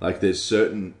 Yeah. Like there's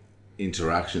certain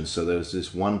interactions. So there was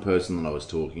this one person that I was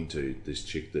talking to, this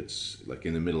chick that's like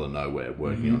in the middle of nowhere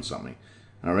working on something.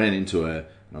 And I ran into her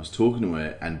and I was talking to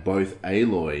her, and both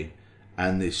Aloy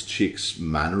and this chick's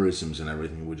mannerisms and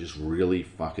everything were just really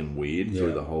fucking weird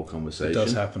through the whole conversation. It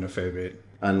does happen a fair bit.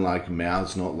 And like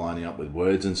mouths not lining up with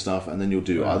words and stuff. And then you'll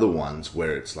do other ones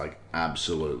where it's like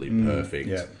absolutely perfect.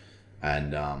 Yeah.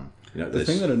 And you know, The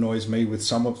thing that annoys me with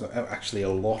some of them, actually a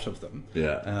lot of them,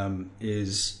 yeah,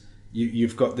 is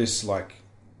you've got this like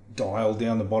dial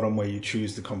down the bottom where you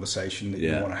choose the conversation that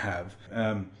you want to have,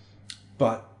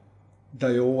 but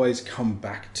they always come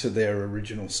back to their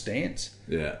original stance.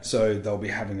 Yeah. So they'll be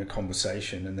having a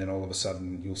conversation, and then all of a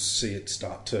sudden you'll see it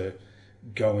start to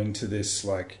go into this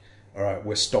like, all right,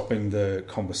 we're stopping the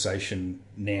conversation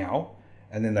now.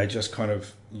 And then they just kind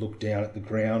of look down at the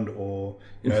ground, or,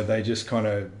 you know, they just kind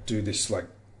of do this like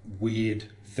weird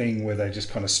thing where they just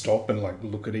kind of stop and like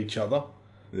look at each other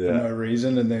for no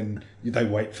reason. And then they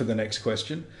wait for the next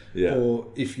question. Yeah. Or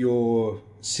if you're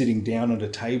sitting down at a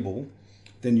table,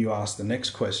 then you ask the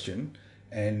next question,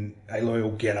 and Aloy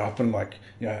will get up and like,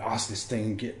 you know, ask this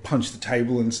thing, punch the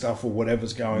table and stuff, or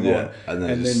whatever's going on. And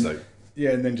then just like,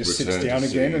 and then just sits down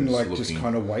again and like just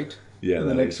kind of wait. Yeah, for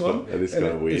the next one. That is kind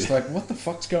of weird. It's like, what the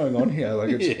fuck's going on here? Like,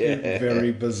 it's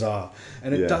very bizarre,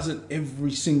 and it does it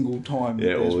every single time.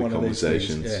 Yeah, there's all the one of these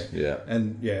conversations. things. Yeah,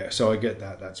 and so I get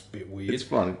that. That's a bit weird. it's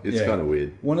fun. It's kind of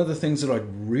weird. One of the things that I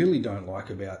really don't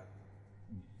like about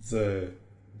the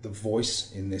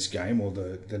voice in this game, or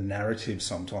the narrative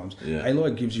sometimes,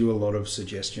 Aloy gives you a lot of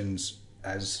suggestions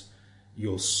as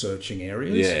you're searching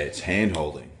areas. Yeah, it's hand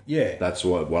holding. Yeah. That's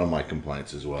one of my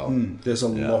complaints as well. There's a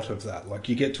lot of that. Like,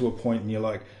 you get to a point and you're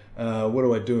like, what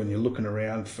do I do? And you're looking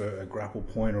around for a grapple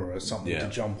point or something to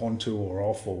jump onto or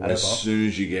off or whatever. And as soon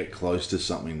as you get close to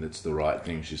something that's the right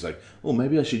thing, she's like, oh,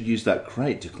 maybe I should use that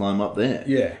crate to climb up there.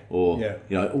 Yeah. Or,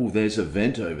 you know, oh, there's a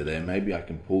vent over there. Maybe I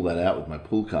can pull that out with my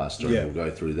pull caster and we'll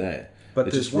go through there.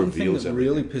 But there's one thing that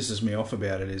really pisses me off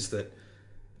about it is that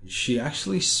she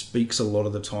actually speaks a lot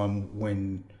of the time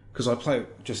when... Because I play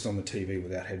it just on the TV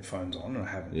without headphones on, and I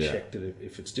haven't checked it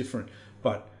if it's different.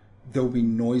 But there'll be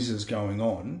noises going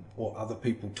on, or other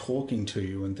people talking to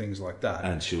you and things like that.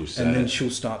 And she'll say... And then she'll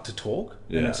start to talk.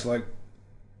 Yeah. And it's like,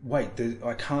 wait,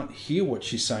 I can't hear what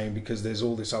she's saying because there's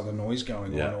all this other noise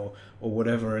going on or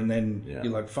whatever. And then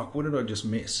you're like, fuck, what did I just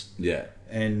miss? Yeah.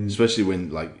 And especially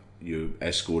when, like, you're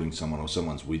escorting someone or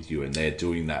someone's with you and they're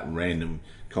doing that random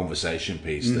conversation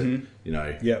piece that, you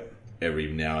know... Yep.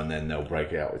 Every now and then they'll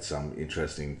break out with some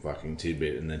interesting fucking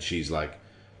tidbit, and then she's like,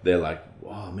 they're like,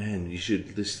 oh man,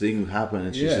 this thing happened,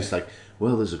 and she's just like,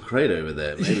 well, there's a crate over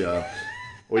there, maybe I'll...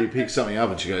 Or you pick something up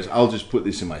and she goes, I'll just put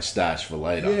this in my stash for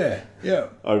later. Yeah.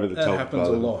 Over the top. That happens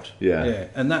a lot. Yeah.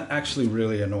 And that actually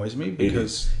really annoys me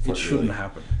because it shouldn't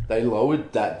happen. They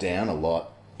lowered that down a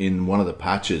lot in one of the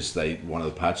patches. One of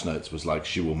the patch notes was like,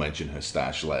 she will mention her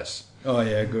stash less. Oh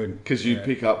yeah, good. Because you'd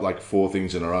pick up like 4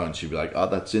 things in a row, and she'd be like, "Oh,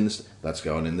 that's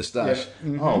going in the stash.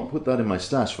 Oh, I'll put that in my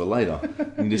stash for later."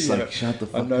 And just like, shut the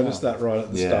fuck up. I noticed that right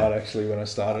at the start, actually, when I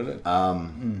started it.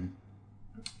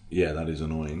 Yeah, that is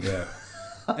annoying. Yeah.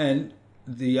 And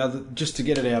the other, just to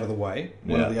get it out of the way,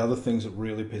 one of the other things that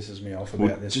really pisses me off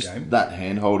about this game, that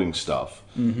hand holding stuff.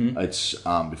 It's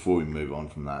before we move on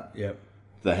from that. Yep.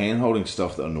 The hand-holding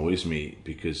stuff that annoys me,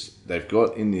 because they've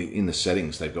got in the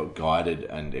settings, they've got guided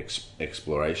and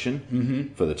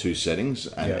exploration for the 2 settings.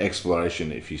 And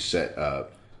exploration, if you set a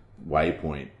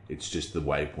waypoint, it's just the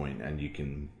waypoint, and you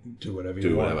can do whatever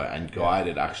you want. And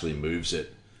guided actually moves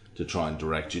it to try and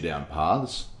direct you down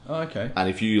paths. Oh, okay. And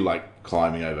if you like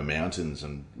climbing over mountains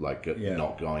and like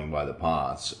not going by the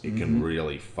paths, it can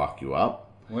really fuck you up.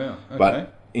 Wow. Okay.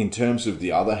 But in terms of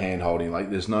the other hand-holding,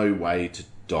 like, there's no way to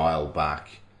dial back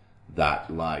that,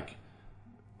 like,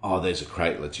 oh, there's a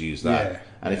crate, let's use that.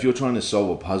 And if you're trying to solve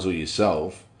a puzzle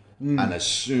yourself, and as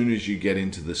soon as you get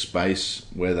into the space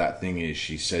where that thing is,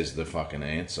 she says the fucking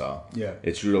answer. Yeah.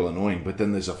 It's real annoying. But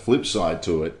then there's a flip side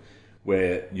to it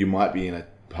where you might be in a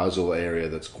puzzle area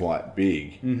that's quite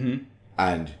big,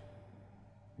 and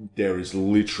there is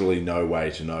literally no way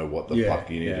to know what the fuck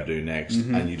you need to do next,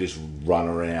 and you just run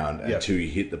around until you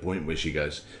hit the point where she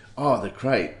goes, "Oh, the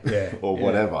crate," or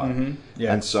whatever.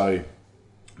 And so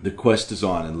the quest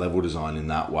design and level design in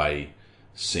that way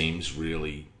seems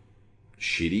really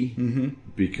shitty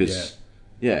because,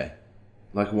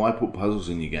 like, why put puzzles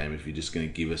in your game if you're just going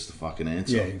to give us the fucking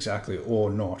answer? Yeah, exactly.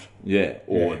 Or not. Yeah,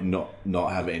 or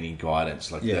not have any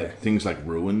guidance. Like things like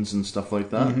ruins and stuff like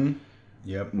that.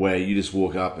 Yep. Where you just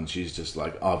walk up and she's just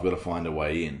like, oh, I've got to find a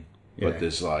way in. But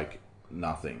there's like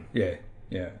nothing. Yeah,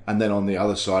 yeah. And then on the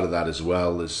other side of that as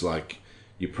well is like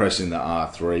you're pressing the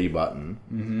R3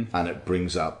 button and it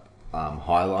brings up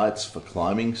highlights for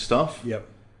climbing stuff. Yep.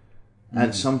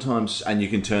 And sometimes, and you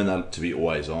can turn that to be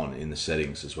always on in the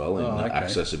settings as well, in the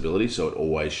accessibility, so it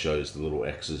always shows the little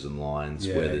X's and lines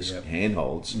where there's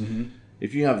handholds.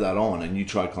 If you have that on and you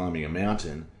try climbing a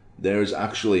mountain, there is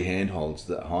actually handholds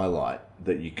that highlight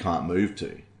that you can't move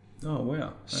to. Oh, wow.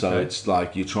 Okay. So it's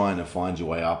like you're trying to find your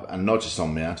way up, and not just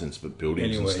on mountains, but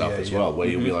buildings and stuff as well, where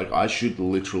you'll be like, I should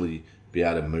literally be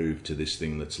able to move to this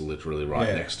thing that's literally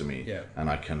right next to me, and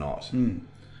I cannot.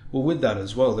 Well, with that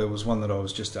as well, there was one that I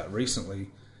was just at recently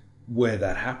where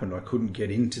that happened. I couldn't get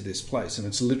into this place, and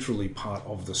it's literally part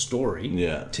of the story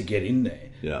to get in there.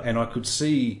 Yeah. And I could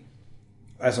see,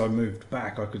 as I moved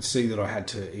back, I could see that I had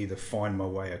to either find my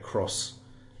way across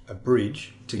a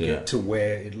bridge to get to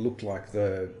where it looked like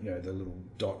the little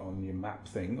dot on your map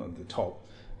thing on the top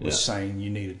was saying you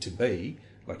needed to be,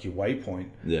 like your waypoint.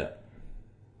 Yeah.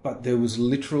 But there was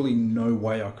literally no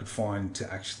way I could find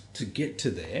to get to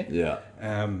there. Yeah.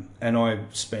 And I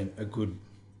spent a good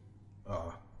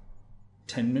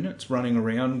 10 minutes running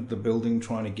around the building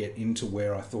trying to get into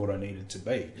where I thought I needed to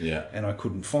be. Yeah. And I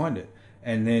couldn't find it.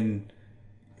 And then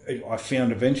I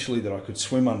found eventually that I could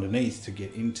swim underneath to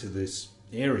get into this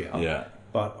area. Yeah.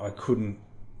 But I couldn't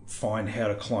find how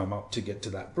to climb up to get to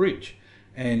that bridge.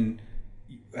 And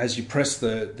as you press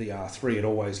the R3, it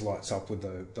always lights up with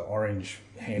the orange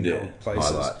handheld places.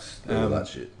 Highlights, all that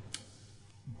shit.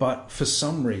 But for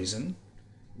some reason,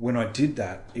 when I did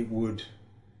that, it would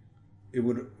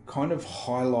kind of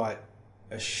highlight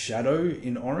a shadow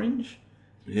in orange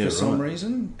for some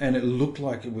reason, and it looked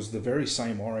like it was the very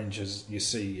same orange as you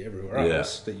see everywhere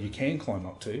else that you can climb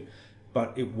up to,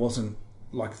 but it wasn't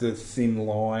like the thin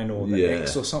line or the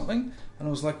X or something. And I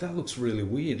was like, that looks really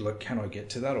weird. Like, can I get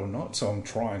to that or not? So I'm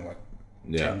trying like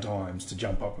 10 times to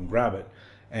jump up and grab it.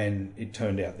 And it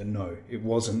turned out that no, it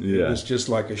wasn't. It was just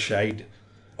like a shade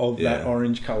of that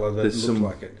orange colour that looked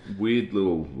like it. Weird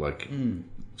little, like,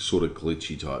 sort of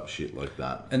glitchy type shit like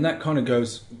that. And that kind of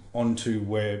goes on to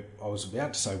where I was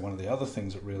about to say one of the other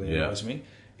things that really annoys me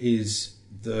is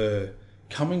the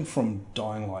coming from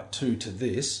Dying Light 2 to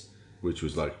this. Which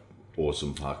was like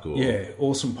awesome parkour. Yeah,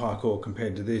 awesome parkour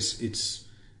compared to this. It's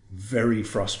very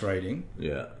frustrating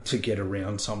to get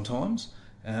around sometimes.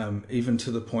 Even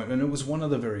to the point, and it was one of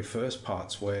the very first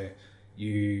parts where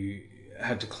you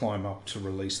had to climb up to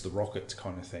release the rockets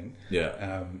kind of thing.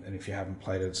 Yeah. And if you haven't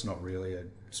played it, it's not really a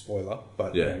spoiler,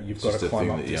 but you've got to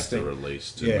climb up this thing. You have to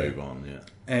release to move on,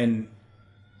 And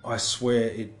I swear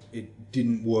it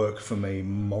didn't work for me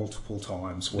multiple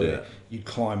times where you'd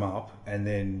climb up and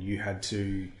then you had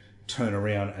to turn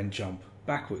around and jump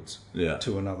backwards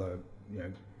to another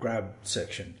grab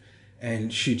section.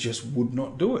 And she just would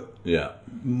not do it. Yeah.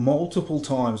 Multiple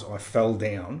times I fell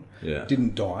down,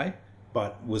 didn't die,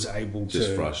 but was able to...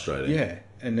 Just frustrating. Yeah.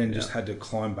 And then just had to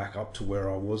climb back up to where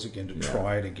I was again to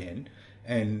try it again.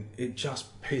 And it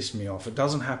just pissed me off. It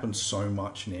doesn't happen so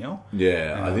much now.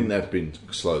 Yeah, I think they've been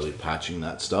slowly patching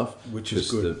that stuff. Which is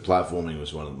good. The platforming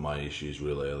was one of my issues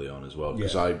really early on as well.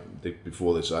 Because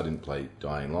before this, I didn't play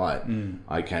Dying Light.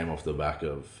 I came off the back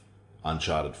of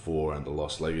Uncharted 4 and The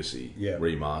Lost Legacy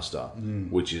remaster,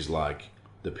 which is like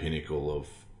the pinnacle of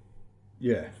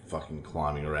fucking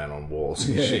climbing around on walls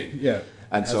and shit. Yeah.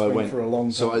 And so I went for a long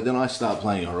time. So then I start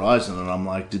playing Horizon, and I'm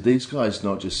like, did these guys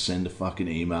not just send a fucking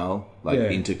email, like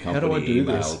intercompany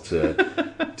email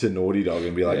to Naughty Dog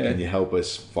and be like, can you help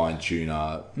us fine tune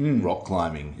our rock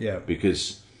climbing? Yeah.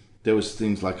 Because there was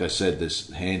things like I said,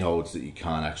 there's handholds that you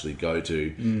can't actually go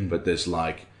to, but there's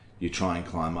like you try and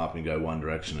climb up and go one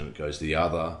direction and it goes the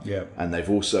other. Yeah. And they've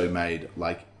also made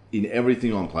like in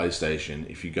everything on PlayStation,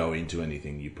 if you go into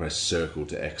anything, you press circle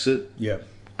to exit. Yeah.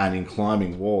 And in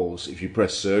climbing walls, if you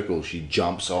press circle, she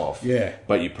jumps off. Yeah.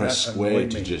 But you press square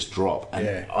to just drop.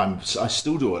 And I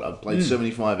still do it. I've played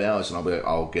 75 hours and I'll be like,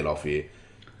 I'll get off here.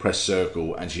 Press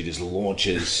circle and she just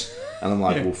launches. And I'm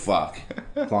like, well, fuck.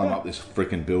 Climb up this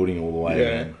freaking building all the way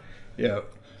again. Yeah.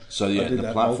 So, the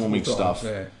platforming stuff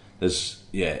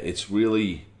it's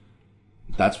really,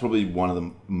 that's probably one of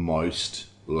the most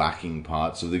lacking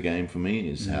parts of the game for me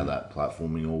is how that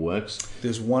platforming all works.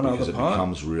 There's one because other it part.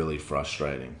 becomes really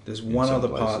frustrating. There's in one some other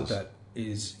part places. that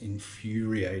is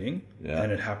infuriating, Yeah.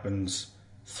 and it happens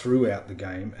throughout the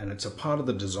game, and it's a part of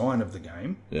the design of the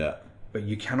game, Yeah. but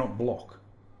you cannot block,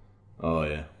 Oh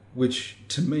yeah. which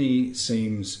to me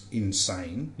seems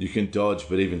insane. You can dodge,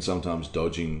 but even sometimes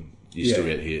dodging, you still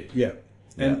get hit. Yeah.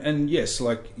 And Yeah. and yes,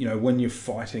 like, you know, when you're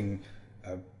fighting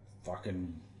a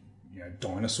fucking, you know,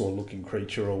 dinosaur looking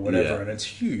creature or whatever, Yeah. and it's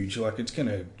huge, like it's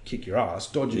gonna kick your ass.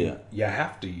 Dodging, Yeah. you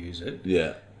have to use it.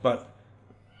 Yeah. But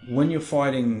when you're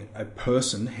fighting a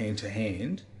person hand to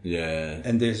hand, Yeah.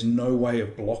 and there's no way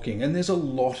of blocking, and there's a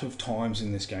lot of times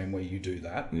in this game where you do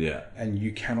that, Yeah. and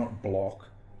you cannot block,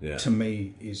 Yeah. to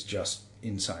me is just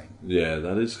insane. Yeah,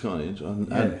 that is kind of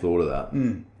interesting. I hadn't thought of that.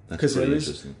 That's Because pretty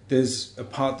interesting. there's a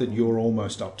part that you're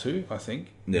almost up to, I think,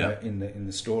 Yeah. in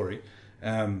the story,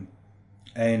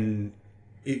 and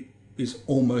it is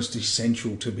almost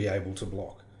essential to be able to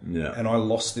block. Yeah. And I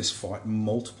lost this fight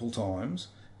multiple times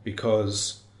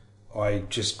because I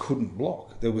just couldn't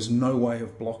block. There was no way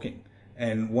of blocking.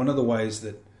 And one of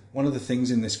the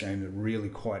things in this game that really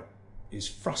quite is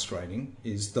frustrating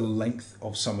is the length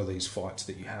of some of these fights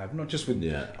that you have, not just with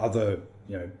Yeah. other,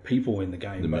 you know, people in the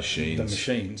game, but machines. the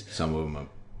machines. Some of them are...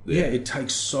 Yeah, it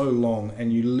takes so long,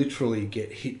 and you literally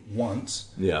get hit once,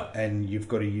 Yeah. and you've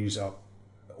got to use up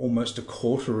almost a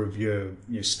quarter of your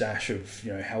stash of,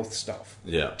 you know, health stuff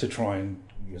Yeah. to try and,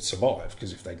 you know, survive,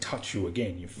 because if they touch you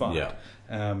again, you're fucked. Yeah.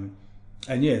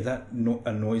 And yeah, that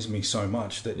annoys me so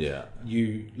much that Yeah.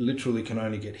 you literally can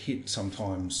only get hit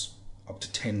sometimes up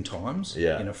to 10 times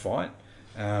Yeah. in a fight.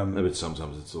 No, but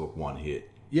sometimes it's like one hit.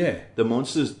 Yeah. The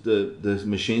monsters, the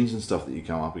machines and stuff that you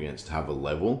come up against have a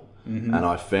level, and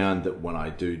I found that when I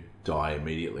do die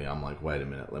immediately, I'm like, wait a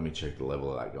minute, let me check the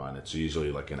level of that guy, and it's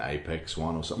usually like an Apex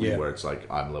one or something Yeah. where it's like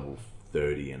I'm level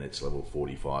 30 and it's level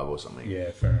 45 or something.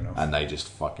 Yeah, fair enough. And they just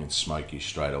fucking smoke you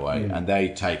straight away, and they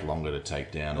take longer to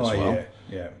take down as oh, well. yeah,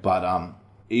 yeah. But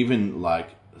even like,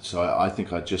 so I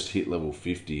think I just hit level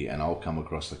 50, and I'll come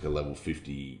across like a level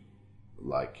 50,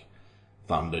 like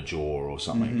Thunderjaw or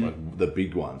something, like the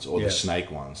big ones, or Yeah. the snake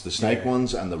ones. The snake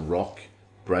ones and the rock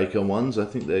breaker ones, I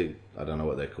think I don't know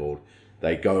what they're called.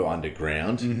 They go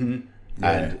underground,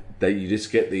 and you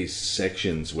just get these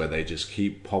sections where they just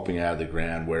keep popping out of the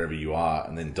ground wherever you are,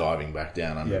 and then diving back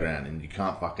down underground, and you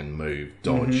can't fucking move,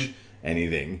 dodge,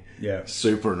 anything. Yeah.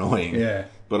 Super annoying. Yeah.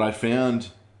 But I found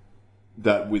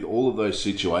that with all of those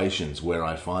situations where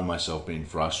I find myself being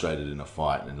frustrated in a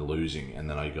fight and losing, and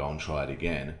then I go and try it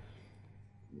again,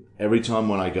 every time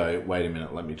when I go, wait a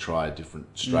minute, let me try a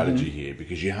different strategy here,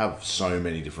 because you have so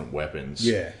many different weapons.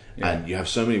 Yeah, yeah. And you have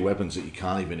so many weapons that you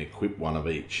can't even equip one of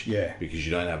each. Yeah. Because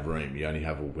you don't have room. You only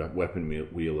have a weapon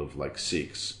wheel of like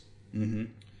 6. Mm-hmm.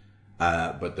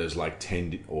 But there's like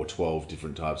 10 or 12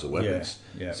 different types of weapons.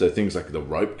 Yeah. So things like the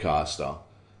rope caster,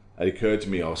 it occurred to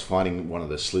me I was fighting one of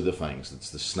the Slitherfangs. That's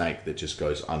the snake that just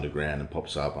goes underground and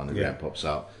pops up, underground, pops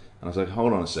up. And I was like,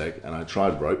 hold on a sec. And I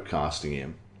tried rope casting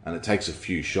him, and it takes a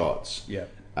few shots. Yeah.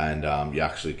 And you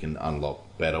actually can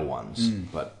unlock better ones.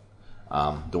 But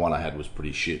the one I had was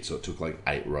pretty shit, so it took like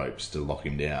 8 ropes to lock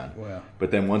him down. Wow.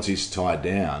 But then once he's tied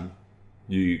down,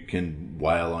 you can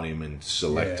wail on him and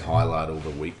select, Yeah. highlight all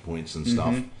the weak points and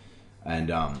stuff. And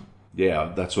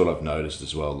that's what I've noticed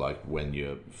as well. Like when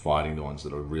you're fighting the ones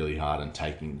that are really hard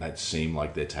and that seem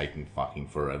like they're taking fucking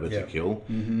forever to kill.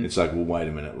 It's like, well, wait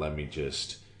a minute, let me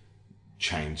just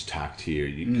change tact here,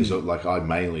 because like I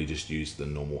mainly just use the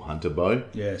normal hunter bow,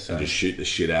 Yeah, same. and just shoot the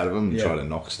shit out of them and try to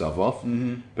knock stuff off.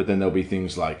 But then there'll be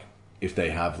things like, if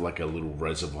they have like a little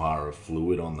reservoir of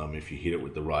fluid on them, if you hit it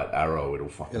with the right arrow, it'll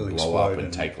fucking It'll blow up explode and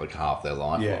and- take like half their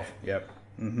life Yeah. off. Yep.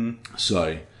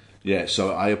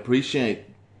 So I appreciate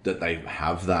that they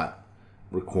have that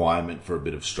requirement for a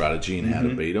bit of strategy and how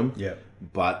to beat them. Yeah.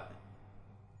 But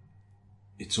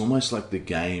it's almost like the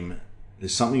game,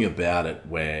 there's something about it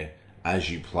where as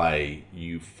you play,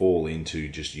 you fall into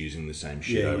just using the same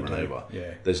shit Yeah, you over and do. over.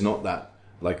 Yeah. There's not that,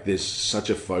 like, there's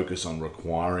such a focus on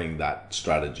requiring that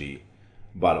strategy,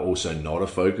 but also not a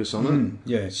focus on it.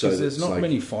 Yeah, because So there's it's not like-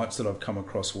 many fights that I've come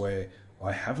across where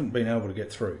I haven't been able to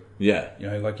get through. Yeah. You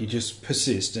know, like you just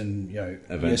persist and, you know,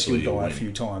 Eventually yes, you'll die you'll a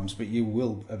few times, but you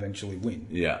will eventually win.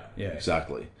 Yeah, Yeah.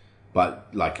 exactly. But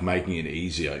like making it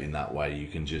easier in that way, you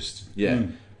can just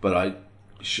But other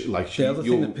thing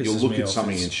you'll that pisses look me at off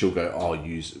something is- and she'll go,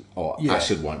 Yeah.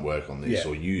 acid won't work on this, Yeah.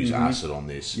 or use acid on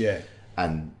this. Yeah.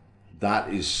 And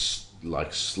that is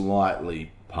like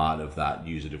slightly part of that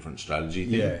use a different strategy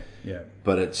thing. Yeah.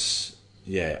 But it's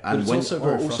Yeah, But and it's also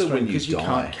very frustrating when you because you die,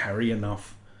 can't carry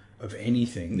enough of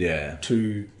anything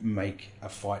to make a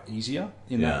fight easier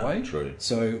in that way. True.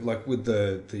 So, like with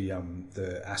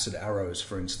the acid arrows,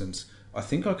 for instance, I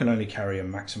think I can only carry a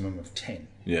maximum of 10.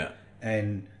 Yeah.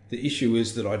 And the issue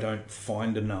is that I don't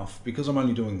find enough because I'm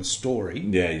only doing the story.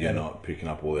 Yeah, you're not picking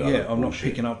up all the other I'm not bullshit.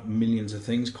 picking up millions of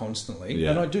things constantly. Yeah.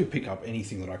 And I do pick up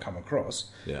anything that I come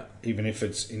across. Yeah. Even if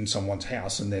it's in someone's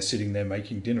house and they're sitting there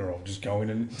making dinner, I'll just go in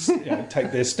and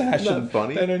take their stash. Isn't that and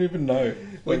funny? They don't even know.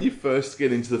 When you first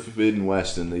get into the Forbidden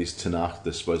West and these Tanakh,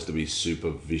 they're supposed to be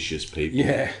super vicious people.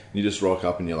 Yeah. You just rock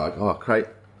up and you're like, oh, crate,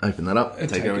 open that up,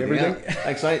 take everything out.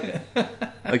 Thanks, mate.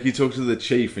 Like you talk to the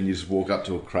chief and you just walk up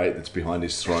to a crate that's behind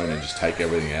his throne and just take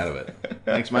everything out of it.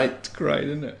 Thanks, mate. It's great,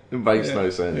 isn't it? It makes no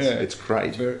sense. Yeah. It's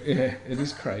crate. Yeah, it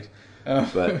is great.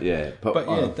 But yeah.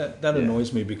 That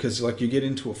annoys me because like you get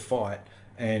into a fight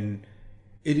and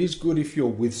it is good if you're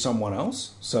with someone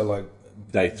else. So like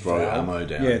they throw ammo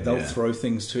down. Yeah, they'll throw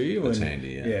things to you. That's and,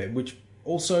 handy, yeah. which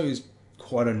also is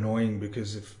quite annoying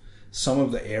because if some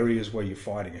of the areas where you're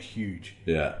fighting are huge.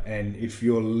 Yeah. And if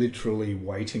you're literally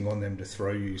waiting on them to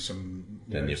throw you some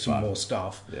more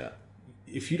stuff. Yeah.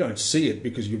 If you don't see it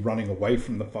because you're running away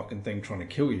from the fucking thing trying to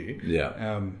kill you.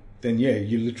 Yeah. Then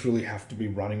you literally have to be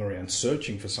running around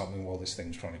searching for something while this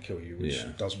thing's trying to kill you, which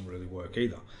doesn't really work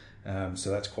either. So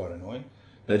that's quite annoying.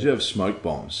 They do have smoke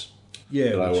bombs.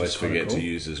 Yeah, that I which always is kinda forget cool. to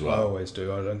use as well. I always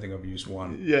do. I don't think I've used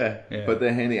one. Yeah, but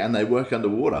they're handy and they work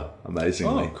underwater,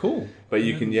 amazingly. Oh, cool. But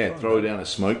you can, throw down a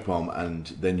smoke bomb and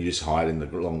then you just hide in the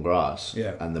long grass.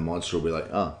 Yeah. And the monster will be like,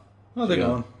 oh, they're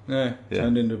gone. Yeah,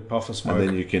 turned into a puff of smoke. and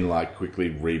then you can like quickly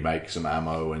remake some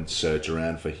ammo and search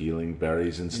around for healing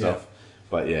berries and stuff.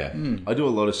 But I do a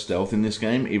lot of stealth in this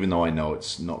game, even though I know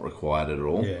it's not required at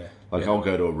all. Yeah. Like I'll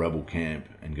go to a rebel camp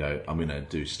and go, I'm going to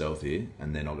do stealth here,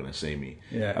 and they're not going to see me.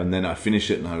 Yeah. And then I finish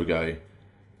it and I would go,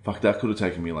 fuck, that could have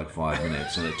taken me like 5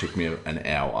 minutes, and it took me an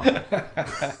hour.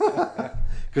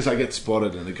 Because I get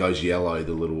spotted and it goes yellow,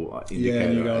 the little indicator,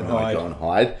 and you go and I hide. go and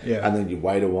hide. Yeah. And then you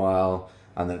wait a while,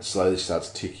 and then it slowly starts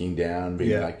ticking down,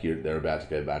 being like they're about to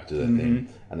go back to that thing.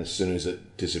 And as soon as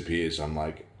it disappears, I'm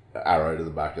like, arrow to the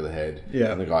back of the head.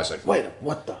 Yeah. And the guy's like, wait,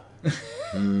 what the?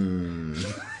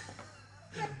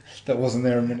 That wasn't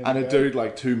there a minute And ago. a dude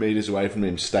like 2 meters away from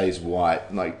him stays white,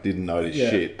 and, like didn't notice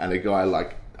shit. And a guy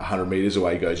like 100 meters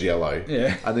away goes yellow.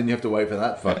 Yeah. And then you have to wait for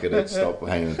that fucker to stop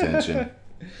paying attention.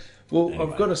 Well,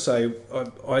 I've got to say,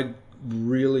 I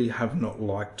really have not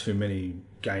liked too many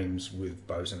games with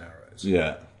bows and arrows.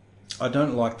 Yeah. I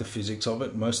don't like the physics of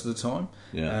it most of the time.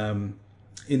 Yeah.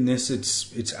 In this,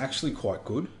 it's actually quite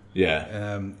good.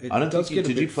 Yeah. It I don't does think you, get a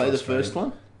did bit you play the frustrating. first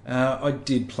one? I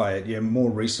did play it, more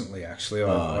recently actually. I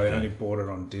okay. only bought it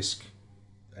on disc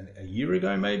a year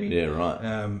ago, maybe. Yeah, right.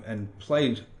 And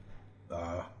played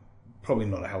probably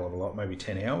not a hell of a lot, maybe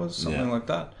 10 hours, something like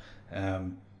that.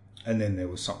 And then there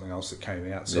was something else that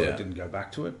came out, so I didn't go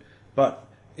back to it. But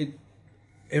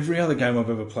every other game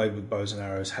I've ever played with bows and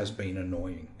arrows has been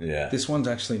annoying. Yeah. This one's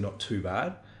actually not too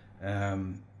bad.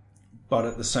 But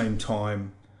at the same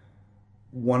time,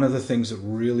 one of the things that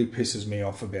really pisses me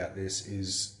off about this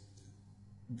is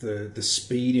the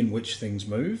speed in which things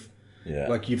move. Yeah.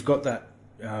 Like you've got that,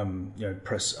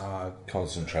 press R.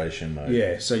 Concentration mode.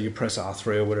 Yeah, so you press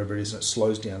R3 or whatever it is, and it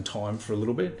slows down time for a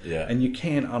little bit. Yeah. And you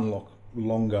can unlock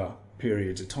longer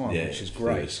periods of time, which is for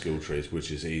the great. skill trees,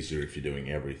 which is easier if you're doing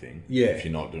everything. Yeah. If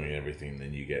you're not doing everything,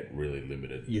 then you get really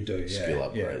limited You do, skill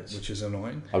upgrades. which is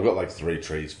annoying. I've got like 3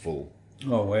 trees full.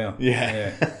 Oh, wow.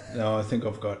 Yeah. No, I think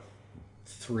I've got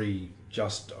 3,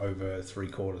 just over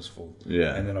 3/4 full.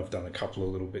 Yeah. And then I've done a couple of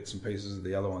little bits and pieces of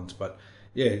the other ones. But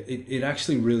yeah, it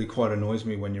actually really quite annoys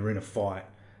me when you're in a fight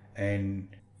and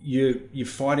you're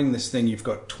fighting this thing, you've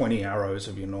got 20 arrows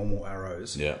of your normal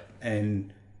arrows. Yeah.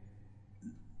 And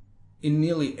in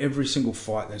nearly every single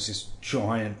fight, there's this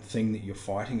giant thing that you're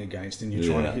fighting against, and you're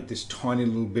trying to hit this tiny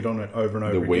little bit on it over and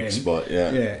over again. The weak spot,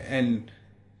 yeah. Yeah, and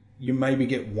you maybe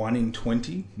get 1 in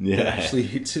 20 that actually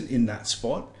hits it in that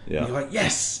spot. Yeah. And you're like,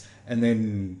 yes! And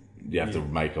then... You have to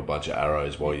make a bunch of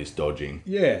arrows while you're dodging.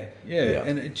 Yeah.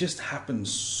 And it just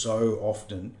happens so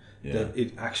often Yeah. that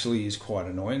it actually is quite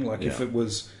annoying. Like if it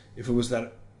was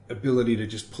that ability to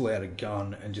just pull out a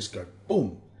gun and just go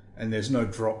boom, and there's no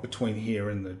drop between here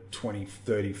and the 20,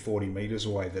 30, 40 meters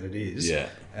away that it is. Yeah.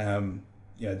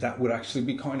 That would actually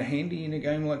be kind of handy in a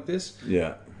game like this.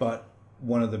 Yeah. But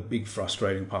one of the big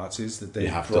frustrating parts is that they You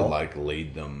have to like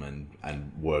lead them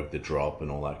and work the drop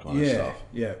and all that kind of stuff.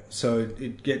 Yeah, so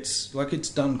it gets like it's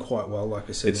done quite well. Like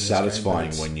I said, It's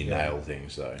satisfying when you nail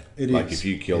things, though. It like is, if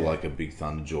you kill like a big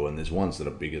Thunderjaw, and there's ones that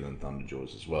are bigger than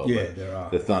Thunderjaws as well. Yeah, but there are.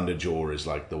 The Thunderjaw is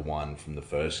like the one from the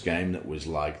first game that was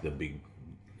like the big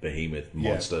behemoth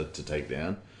monster to take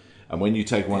down. And when you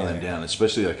take one of them down,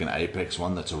 especially like an Apex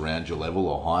one that's around your level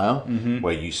or higher,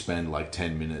 where you spend like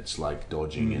 10 minutes like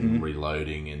dodging and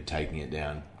reloading and taking it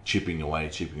down, chipping away,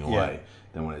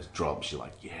 then when it drops, you're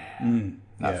like,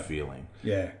 that feeling.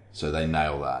 Yeah. So they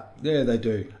nail that. Yeah, they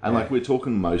do. And like we're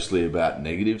talking mostly about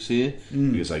negatives here,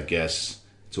 because I guess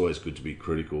it's always good to be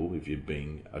critical if you're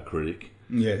being a critic.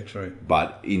 Yeah, true.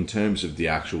 But in terms of the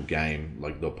actual game,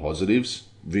 like the positives,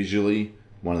 visually,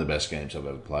 one of the best games I've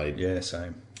ever played. Yeah,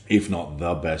 same. If not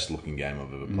the best looking game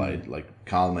I've ever played. Like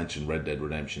Carl mentioned Red Dead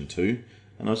Redemption 2,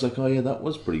 and I was like, oh yeah, that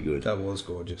was pretty good. That was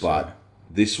gorgeous. But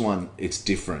this one, it's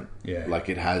different. Yeah. Like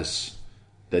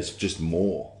there's just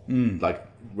more. Like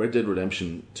Red Dead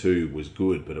Redemption 2 was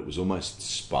good, but it was almost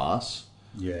sparse.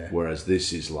 Yeah. Whereas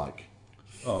this is like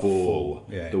full. full,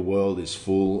 yeah. The world is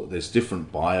full. There's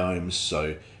different biomes.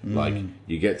 So like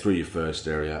you get through your first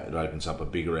area, it opens up a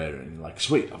bigger area, and you're like,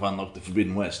 sweet, I've unlocked the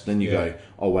Forbidden West. Then you go,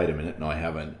 oh wait a minute, no, I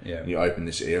haven't. Yeah. And you open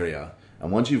this area,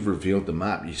 and once you've revealed the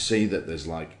map, you see that there's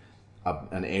like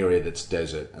an area that's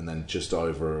desert, and then just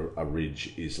over a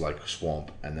ridge is like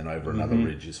swamp, and then over another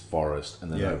ridge is forest,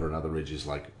 and then over another ridge is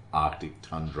like Arctic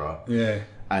tundra. Yeah.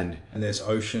 And there's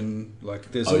ocean,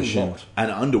 like there's ocean a lot.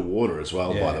 and underwater as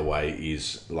well. Yeah. By the way,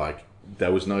 is like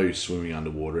there was no swimming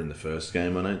underwater in the first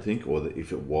game, I don't think, or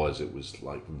if it was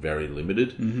like very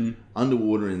limited.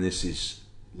 Underwater in this is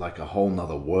like a whole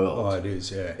nother world. Oh, it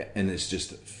is, yeah. And it's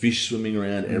just fish swimming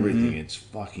around, everything. It's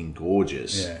fucking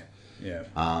gorgeous.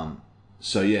 Yeah.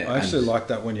 So yeah, I actually like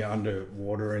that when you're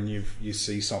underwater and you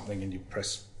see something and you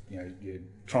press your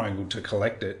triangle to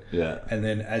collect it. Yeah. And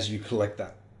then as you collect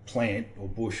that plant or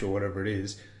bush or whatever it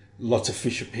is, lots of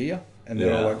fish appear, and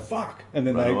they're all like, "Fuck!" And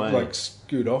then they away. like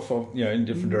scoot off, in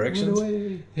different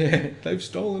directions. Yeah, they've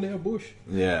stolen our bush.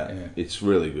 Yeah, it's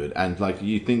really good. And like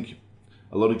you think,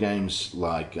 a lot of games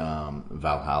like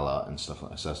Valhalla and stuff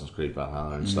like Assassin's Creed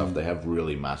Valhalla and stuff, they have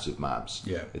really massive maps.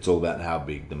 Yeah. It's all about how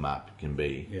big the map can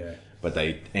be. Yeah. But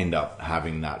they end up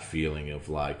having that feeling of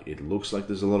like, it looks like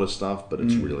there's a lot of stuff, but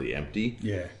it's really empty.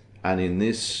 Yeah. And in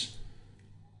this,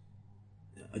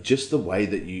 just the way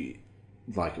that you,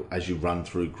 like, as you run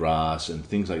through grass and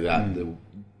things like that,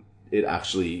 it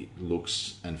actually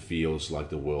looks and feels like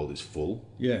the world is full.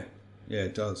 Yeah. Yeah,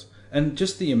 it does. And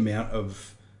just the amount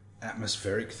of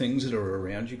atmospheric things that are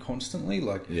around you constantly.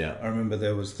 Like, I remember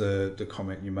there was the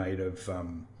comment you made of,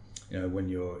 when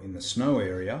you're in the snow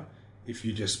area, if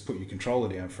you just put your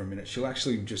controller down for a minute, she'll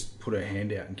actually just put her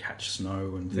hand out and catch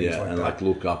snow and things like that. Yeah, and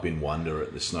look up in wonder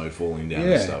at the snow falling down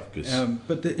and stuff.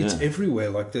 But it's everywhere.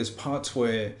 Like there's parts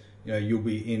where you'll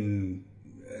be in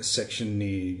a section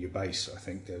near your base. I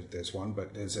think there's one,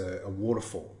 but there's a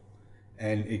waterfall,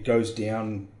 and it goes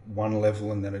down one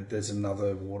level, and then there's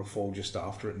another waterfall just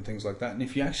after it, and things like that. And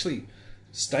if you actually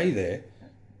stay there,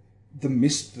 the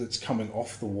mist that's coming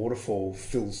off the waterfall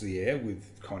fills the air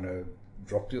with kind of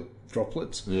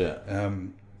droplets. Yeah.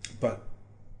 But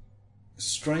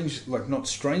not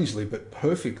strangely, but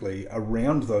perfectly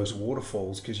around those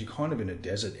waterfalls, because you're kind of in a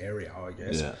desert area, I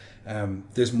guess. Yeah.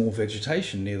 There's more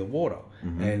vegetation near the water,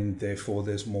 and therefore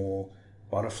there's more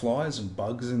butterflies and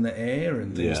bugs in the air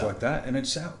and things like that. And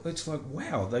it's like,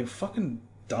 wow, they've fucking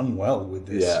done well with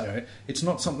this. Yeah. It's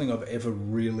not something I've ever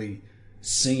really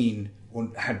seen or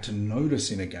had to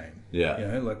notice in a game.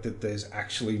 Yeah. Like that there's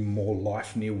actually more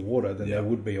life near water than there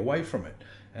would be away from it.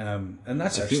 And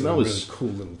that's actually a really cool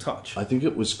little touch. I think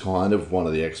it was kind of one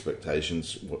of the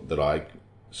expectations that I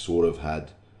sort of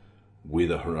had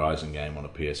with a Horizon game on a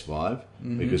PS5.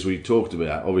 Because we talked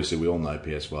about, obviously we all know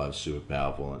PS5 is super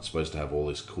powerful and it's supposed to have all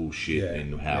this cool shit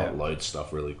in how it loads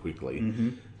stuff really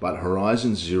quickly. But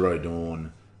Horizon Zero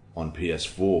Dawn on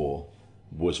PS4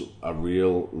 was a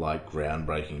real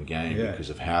groundbreaking game because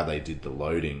of how they did the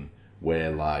loading,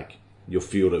 where your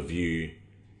field of view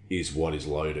is what is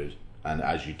loaded, and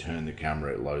as you turn the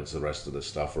camera it loads the rest of the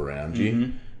stuff around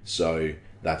you. So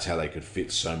that's how they could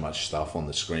fit so much stuff on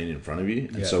the screen in front of you.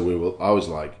 And so I was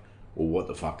like, well, what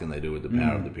the fuck can they do with the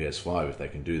power of the PS5 if they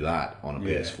can do that on a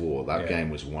PS4? That game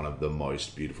was one of the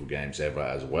most beautiful games ever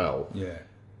as well.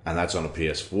 And that's on a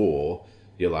PS4.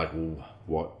 You're like, well,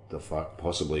 what the fuck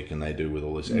possibly can they do with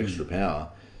all this extra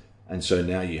power? And so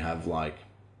now you have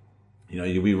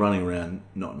you'll be running around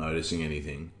not noticing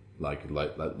anything, like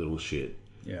that little shit.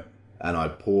 Yeah. And I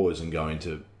pause and go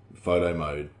into photo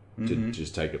mode, to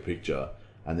just take a picture,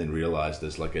 and then realise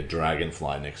there's like a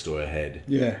dragonfly next to her head.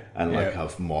 Yeah. And like a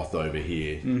moth over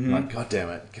here. Like, God damn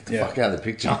it, get the fuck out of the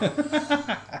picture.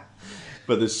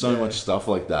 But there's so much stuff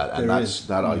like that. And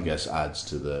that I guess adds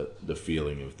to the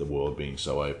feeling of the world being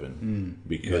so open.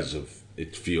 Because of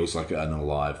it feels like an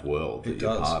alive world that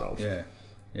you're part of. Yeah.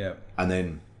 Yeah. And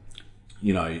then,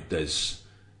 you know, there's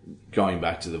going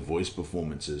back to the voice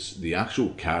performances, the actual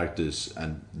characters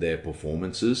and their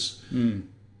performances,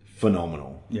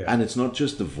 phenomenal. Yeah. And it's not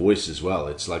just the voice as well,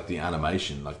 it's like the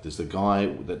animation. Like there's the guy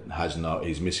that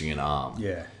he's missing an arm.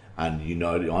 Yeah. And you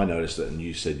know, I noticed it, and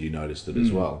you said you noticed it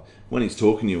as well. When he's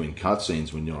talking to you in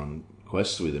cutscenes, when you're on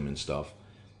quests with him and stuff,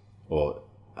 or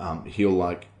he'll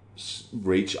like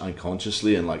reach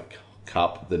unconsciously and like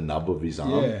cup the nub of his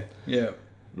arm. Yeah. Yeah.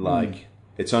 Like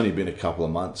it's only been a couple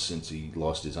of months since he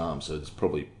lost his arm, so there's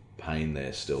probably pain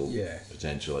there still,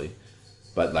 potentially.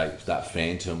 But like that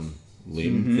phantom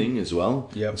limb thing as well.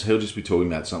 Yep. So he'll just be talking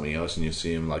about something else, and you'll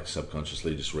see him like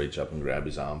subconsciously just reach up and grab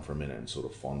his arm for a minute and sort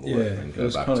of fondle it and go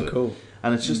back to it. Cool.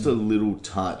 And it's just a little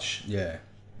touch Yeah.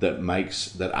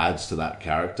 that adds to that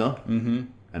character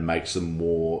and makes them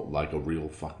more like a real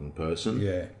fucking person.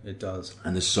 Yeah, it does.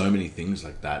 And there's so many things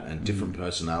like that, and different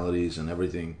personalities and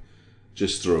everything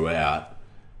just throughout.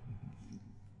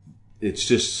 It's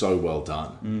just so well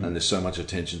done, and there's so much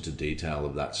attention to detail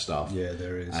of that stuff. Yeah,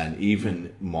 there is. And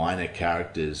even minor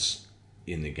characters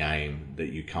in the game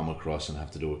that you come across and have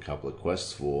to do a couple of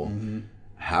quests for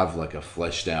have like a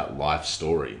fleshed out life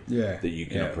story that you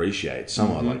can appreciate.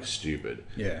 Some are like stupid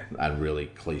and really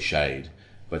cliched,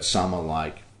 but some are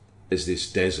like, there's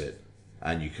this desert,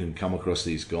 and you can come across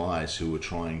these guys who are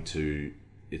trying to,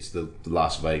 it's the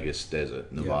Las Vegas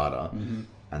desert, Nevada,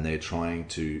 and they're trying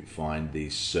to find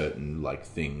these certain like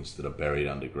things that are buried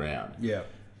underground. Yeah.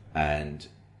 And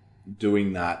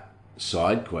doing that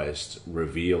side quest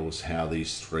reveals how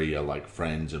these three are like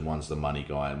friends, and one's the money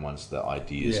guy, and one's the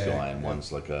ideas guy, and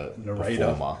one's like a narrator.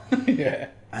 Performer.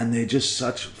 And they're just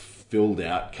such filled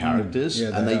out characters,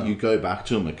 and you go back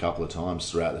to them a couple of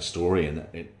times throughout the story,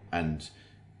 and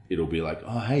it'll be like,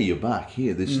 oh hey, you're back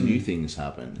here. This new thing's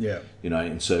happened. Yeah, you know.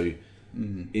 And so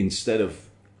instead of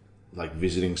like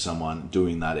visiting someone,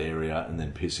 doing that area, and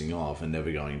then pissing off and never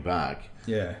going back,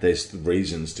 there's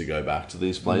reasons to go back to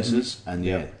these places. And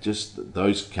just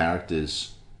those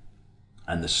characters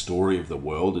and the story of the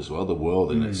world as well. The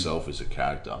world in itself is a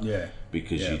character.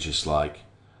 Because you just like,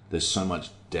 there's so much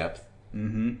depth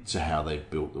to how they've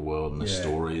built the world and the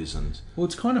stories. And well,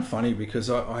 it's kind of funny because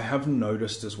I have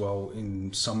noticed as well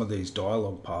in some of these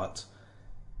dialogue parts,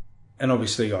 and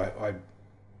obviously I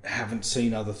haven't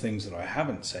seen other things that I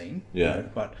haven't seen. You know,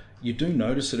 but you do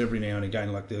notice it every now and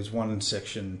again. Like there's one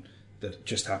section that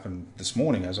just happened this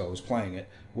morning as I was playing it,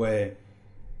 where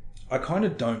I kind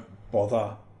of don't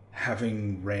bother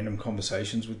having random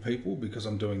conversations with people because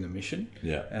I'm doing the mission.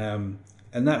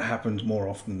 And that happens more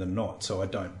often than not, so I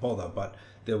don't bother. But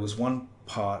there was one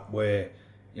part where,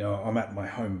 you know, I'm at my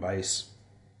home base,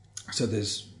 so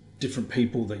there's different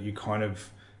people that you kind of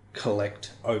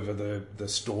collect over the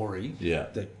story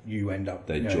that you end up...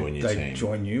 They join your team. They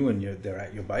join you, and they're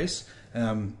at your base.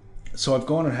 So I've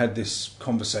gone and had this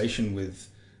conversation with...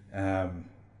 can't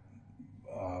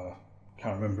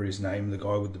remember his name, the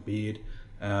guy with the beard.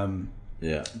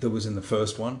 That was in the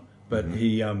first one. But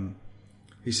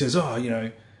he says, oh, you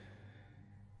know,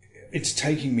 it's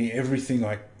taking me everything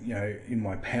in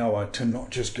my power to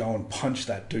not just go and punch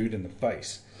that dude in the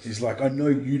face. He's like, I know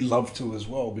you'd love to as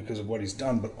well because of what he's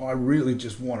done, but I really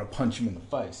just want to punch him in the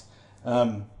face.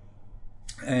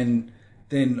 And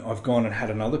then I've gone and had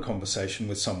another conversation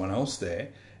with someone else there,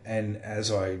 and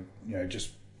as I,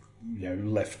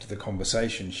 left the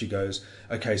conversation, she goes,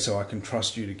 okay, so I can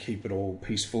trust you to keep it all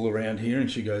peaceful around here?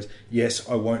 And she goes, yes,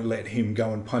 I won't let him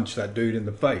go and punch that dude in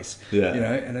the face.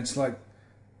 And it's like,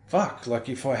 fuck, like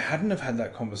if I hadn't have had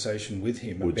that conversation with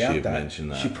him about that,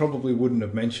 she probably wouldn't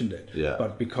have mentioned it.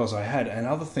 But because I had, and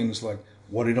other things like,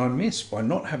 what did I miss by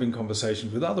not having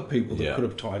conversations with other people that could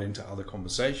have tied into other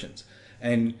conversations?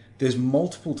 And there's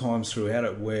multiple times throughout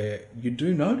it where you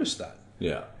do notice that.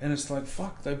 And it's like,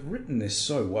 fuck, they've written this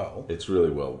so well. It's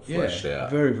really well fleshed out.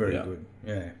 Very, very good.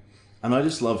 And I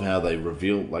just love how they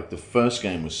reveal, like the first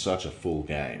game was such a full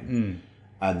game.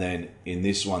 And then in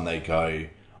this one they go,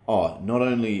 oh, not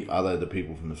only are they the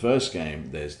people from the first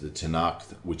game, there's the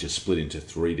Tanakh, which is split into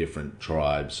 3 different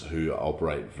tribes who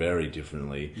operate very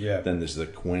differently. Then there's the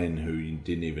Quen, who you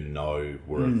didn't even know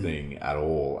were a thing at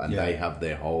all. And they have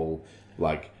their whole,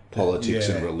 like, politics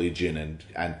and religion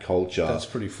and culture. That's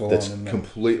pretty full that's on. That's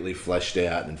completely fleshed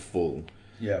out and full.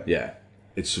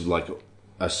 It's like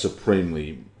a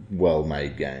supremely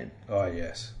well-made game. Oh,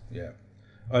 yes. Yeah.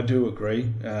 I do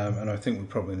agree, and I think we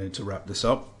probably need to wrap this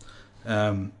up.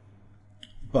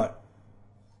 But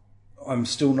I'm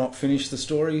still not finished the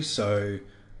story, so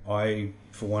I,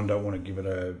 for one, don't want to give it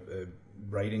a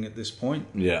rating at this point.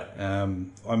 Yeah.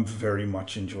 I'm very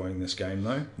much enjoying this game,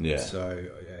 though. Yeah. So,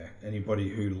 anybody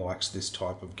who likes this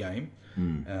type of game...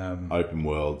 Open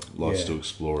world, lots to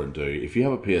explore and do. If you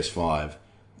have a PS5,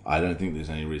 I don't think there's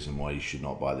any reason why you should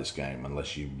not buy this game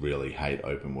unless you really hate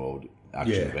open world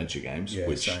action-adventure games,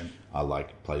 which same. I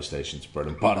like PlayStation's bread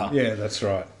and butter. Yeah, that's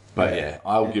right. But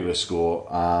I'll give it a score.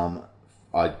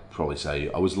 I'd probably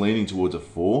say I was leaning towards a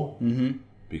 4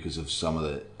 because of some of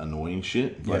the annoying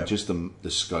shit. Like just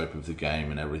the scope of the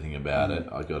game and everything about it,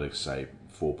 I got to say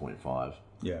 4.5.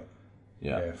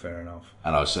 Yeah, fair enough.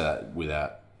 And I say that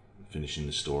without finishing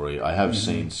the story. I have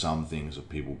seen some things of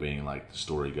people being like, the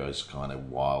story goes kind of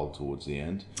wild towards the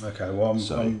end. Okay, well,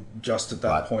 I'm just at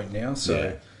that point now,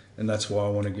 so and that's why I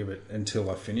want to give it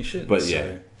until I finish it. But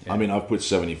I mean, I've put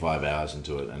 75 hours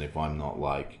into it, and if I'm not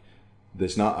like, I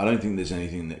don't think there's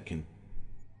anything that can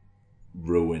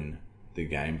ruin the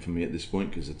game for me at this point,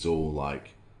 because it's all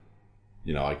like,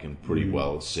 I can pretty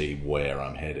well see where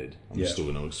I'm headed. I'm still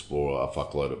going to explore a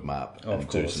fuckload of map and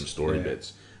do some story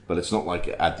bits. But it's not like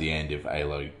at the end, if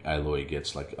Aloy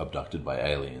gets like abducted by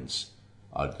aliens,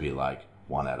 I'd be like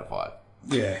 1 out of 5.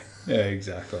 Yeah,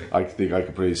 exactly. I think I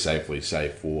could pretty safely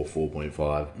say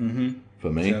 4.5 for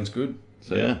me. Sounds good.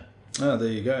 So yeah. Oh,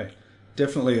 there you go.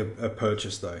 Definitely a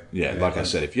purchase though. Yeah, like I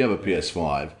said, if you have a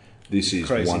PS5, this is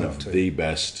one of the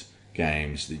best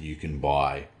games that you can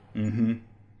buy.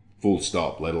 Full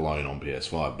stop, let alone on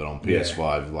PS5. But on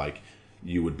PS5, like,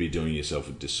 you would be doing yourself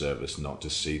a disservice not to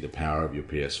see the power of your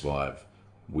PS5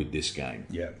 with this game.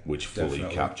 Yeah, which fully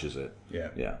captures it.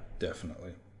 Yeah,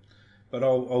 definitely. But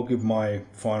I'll give my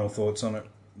final thoughts on it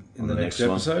in the next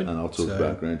episode. And I'll talk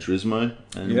about Gran Turismo,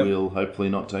 and we'll hopefully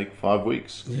not take 5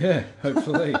 weeks. Yeah,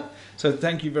 hopefully. So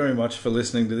thank you very much for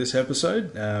listening to this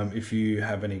episode. If you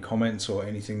have any comments or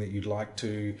anything that you'd like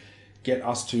to get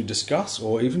us to discuss,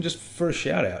 or even just for a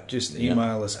shout out, just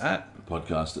email us at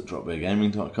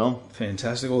podcast@dropbeargaming.com.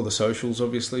 Fantastic. All the socials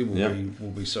obviously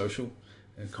will be social,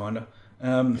 kinda.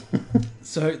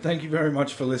 So thank you very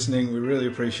much for listening. We really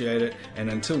appreciate it.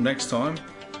 And until next time,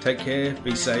 take care,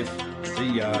 be safe.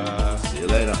 See ya. See you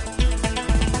later.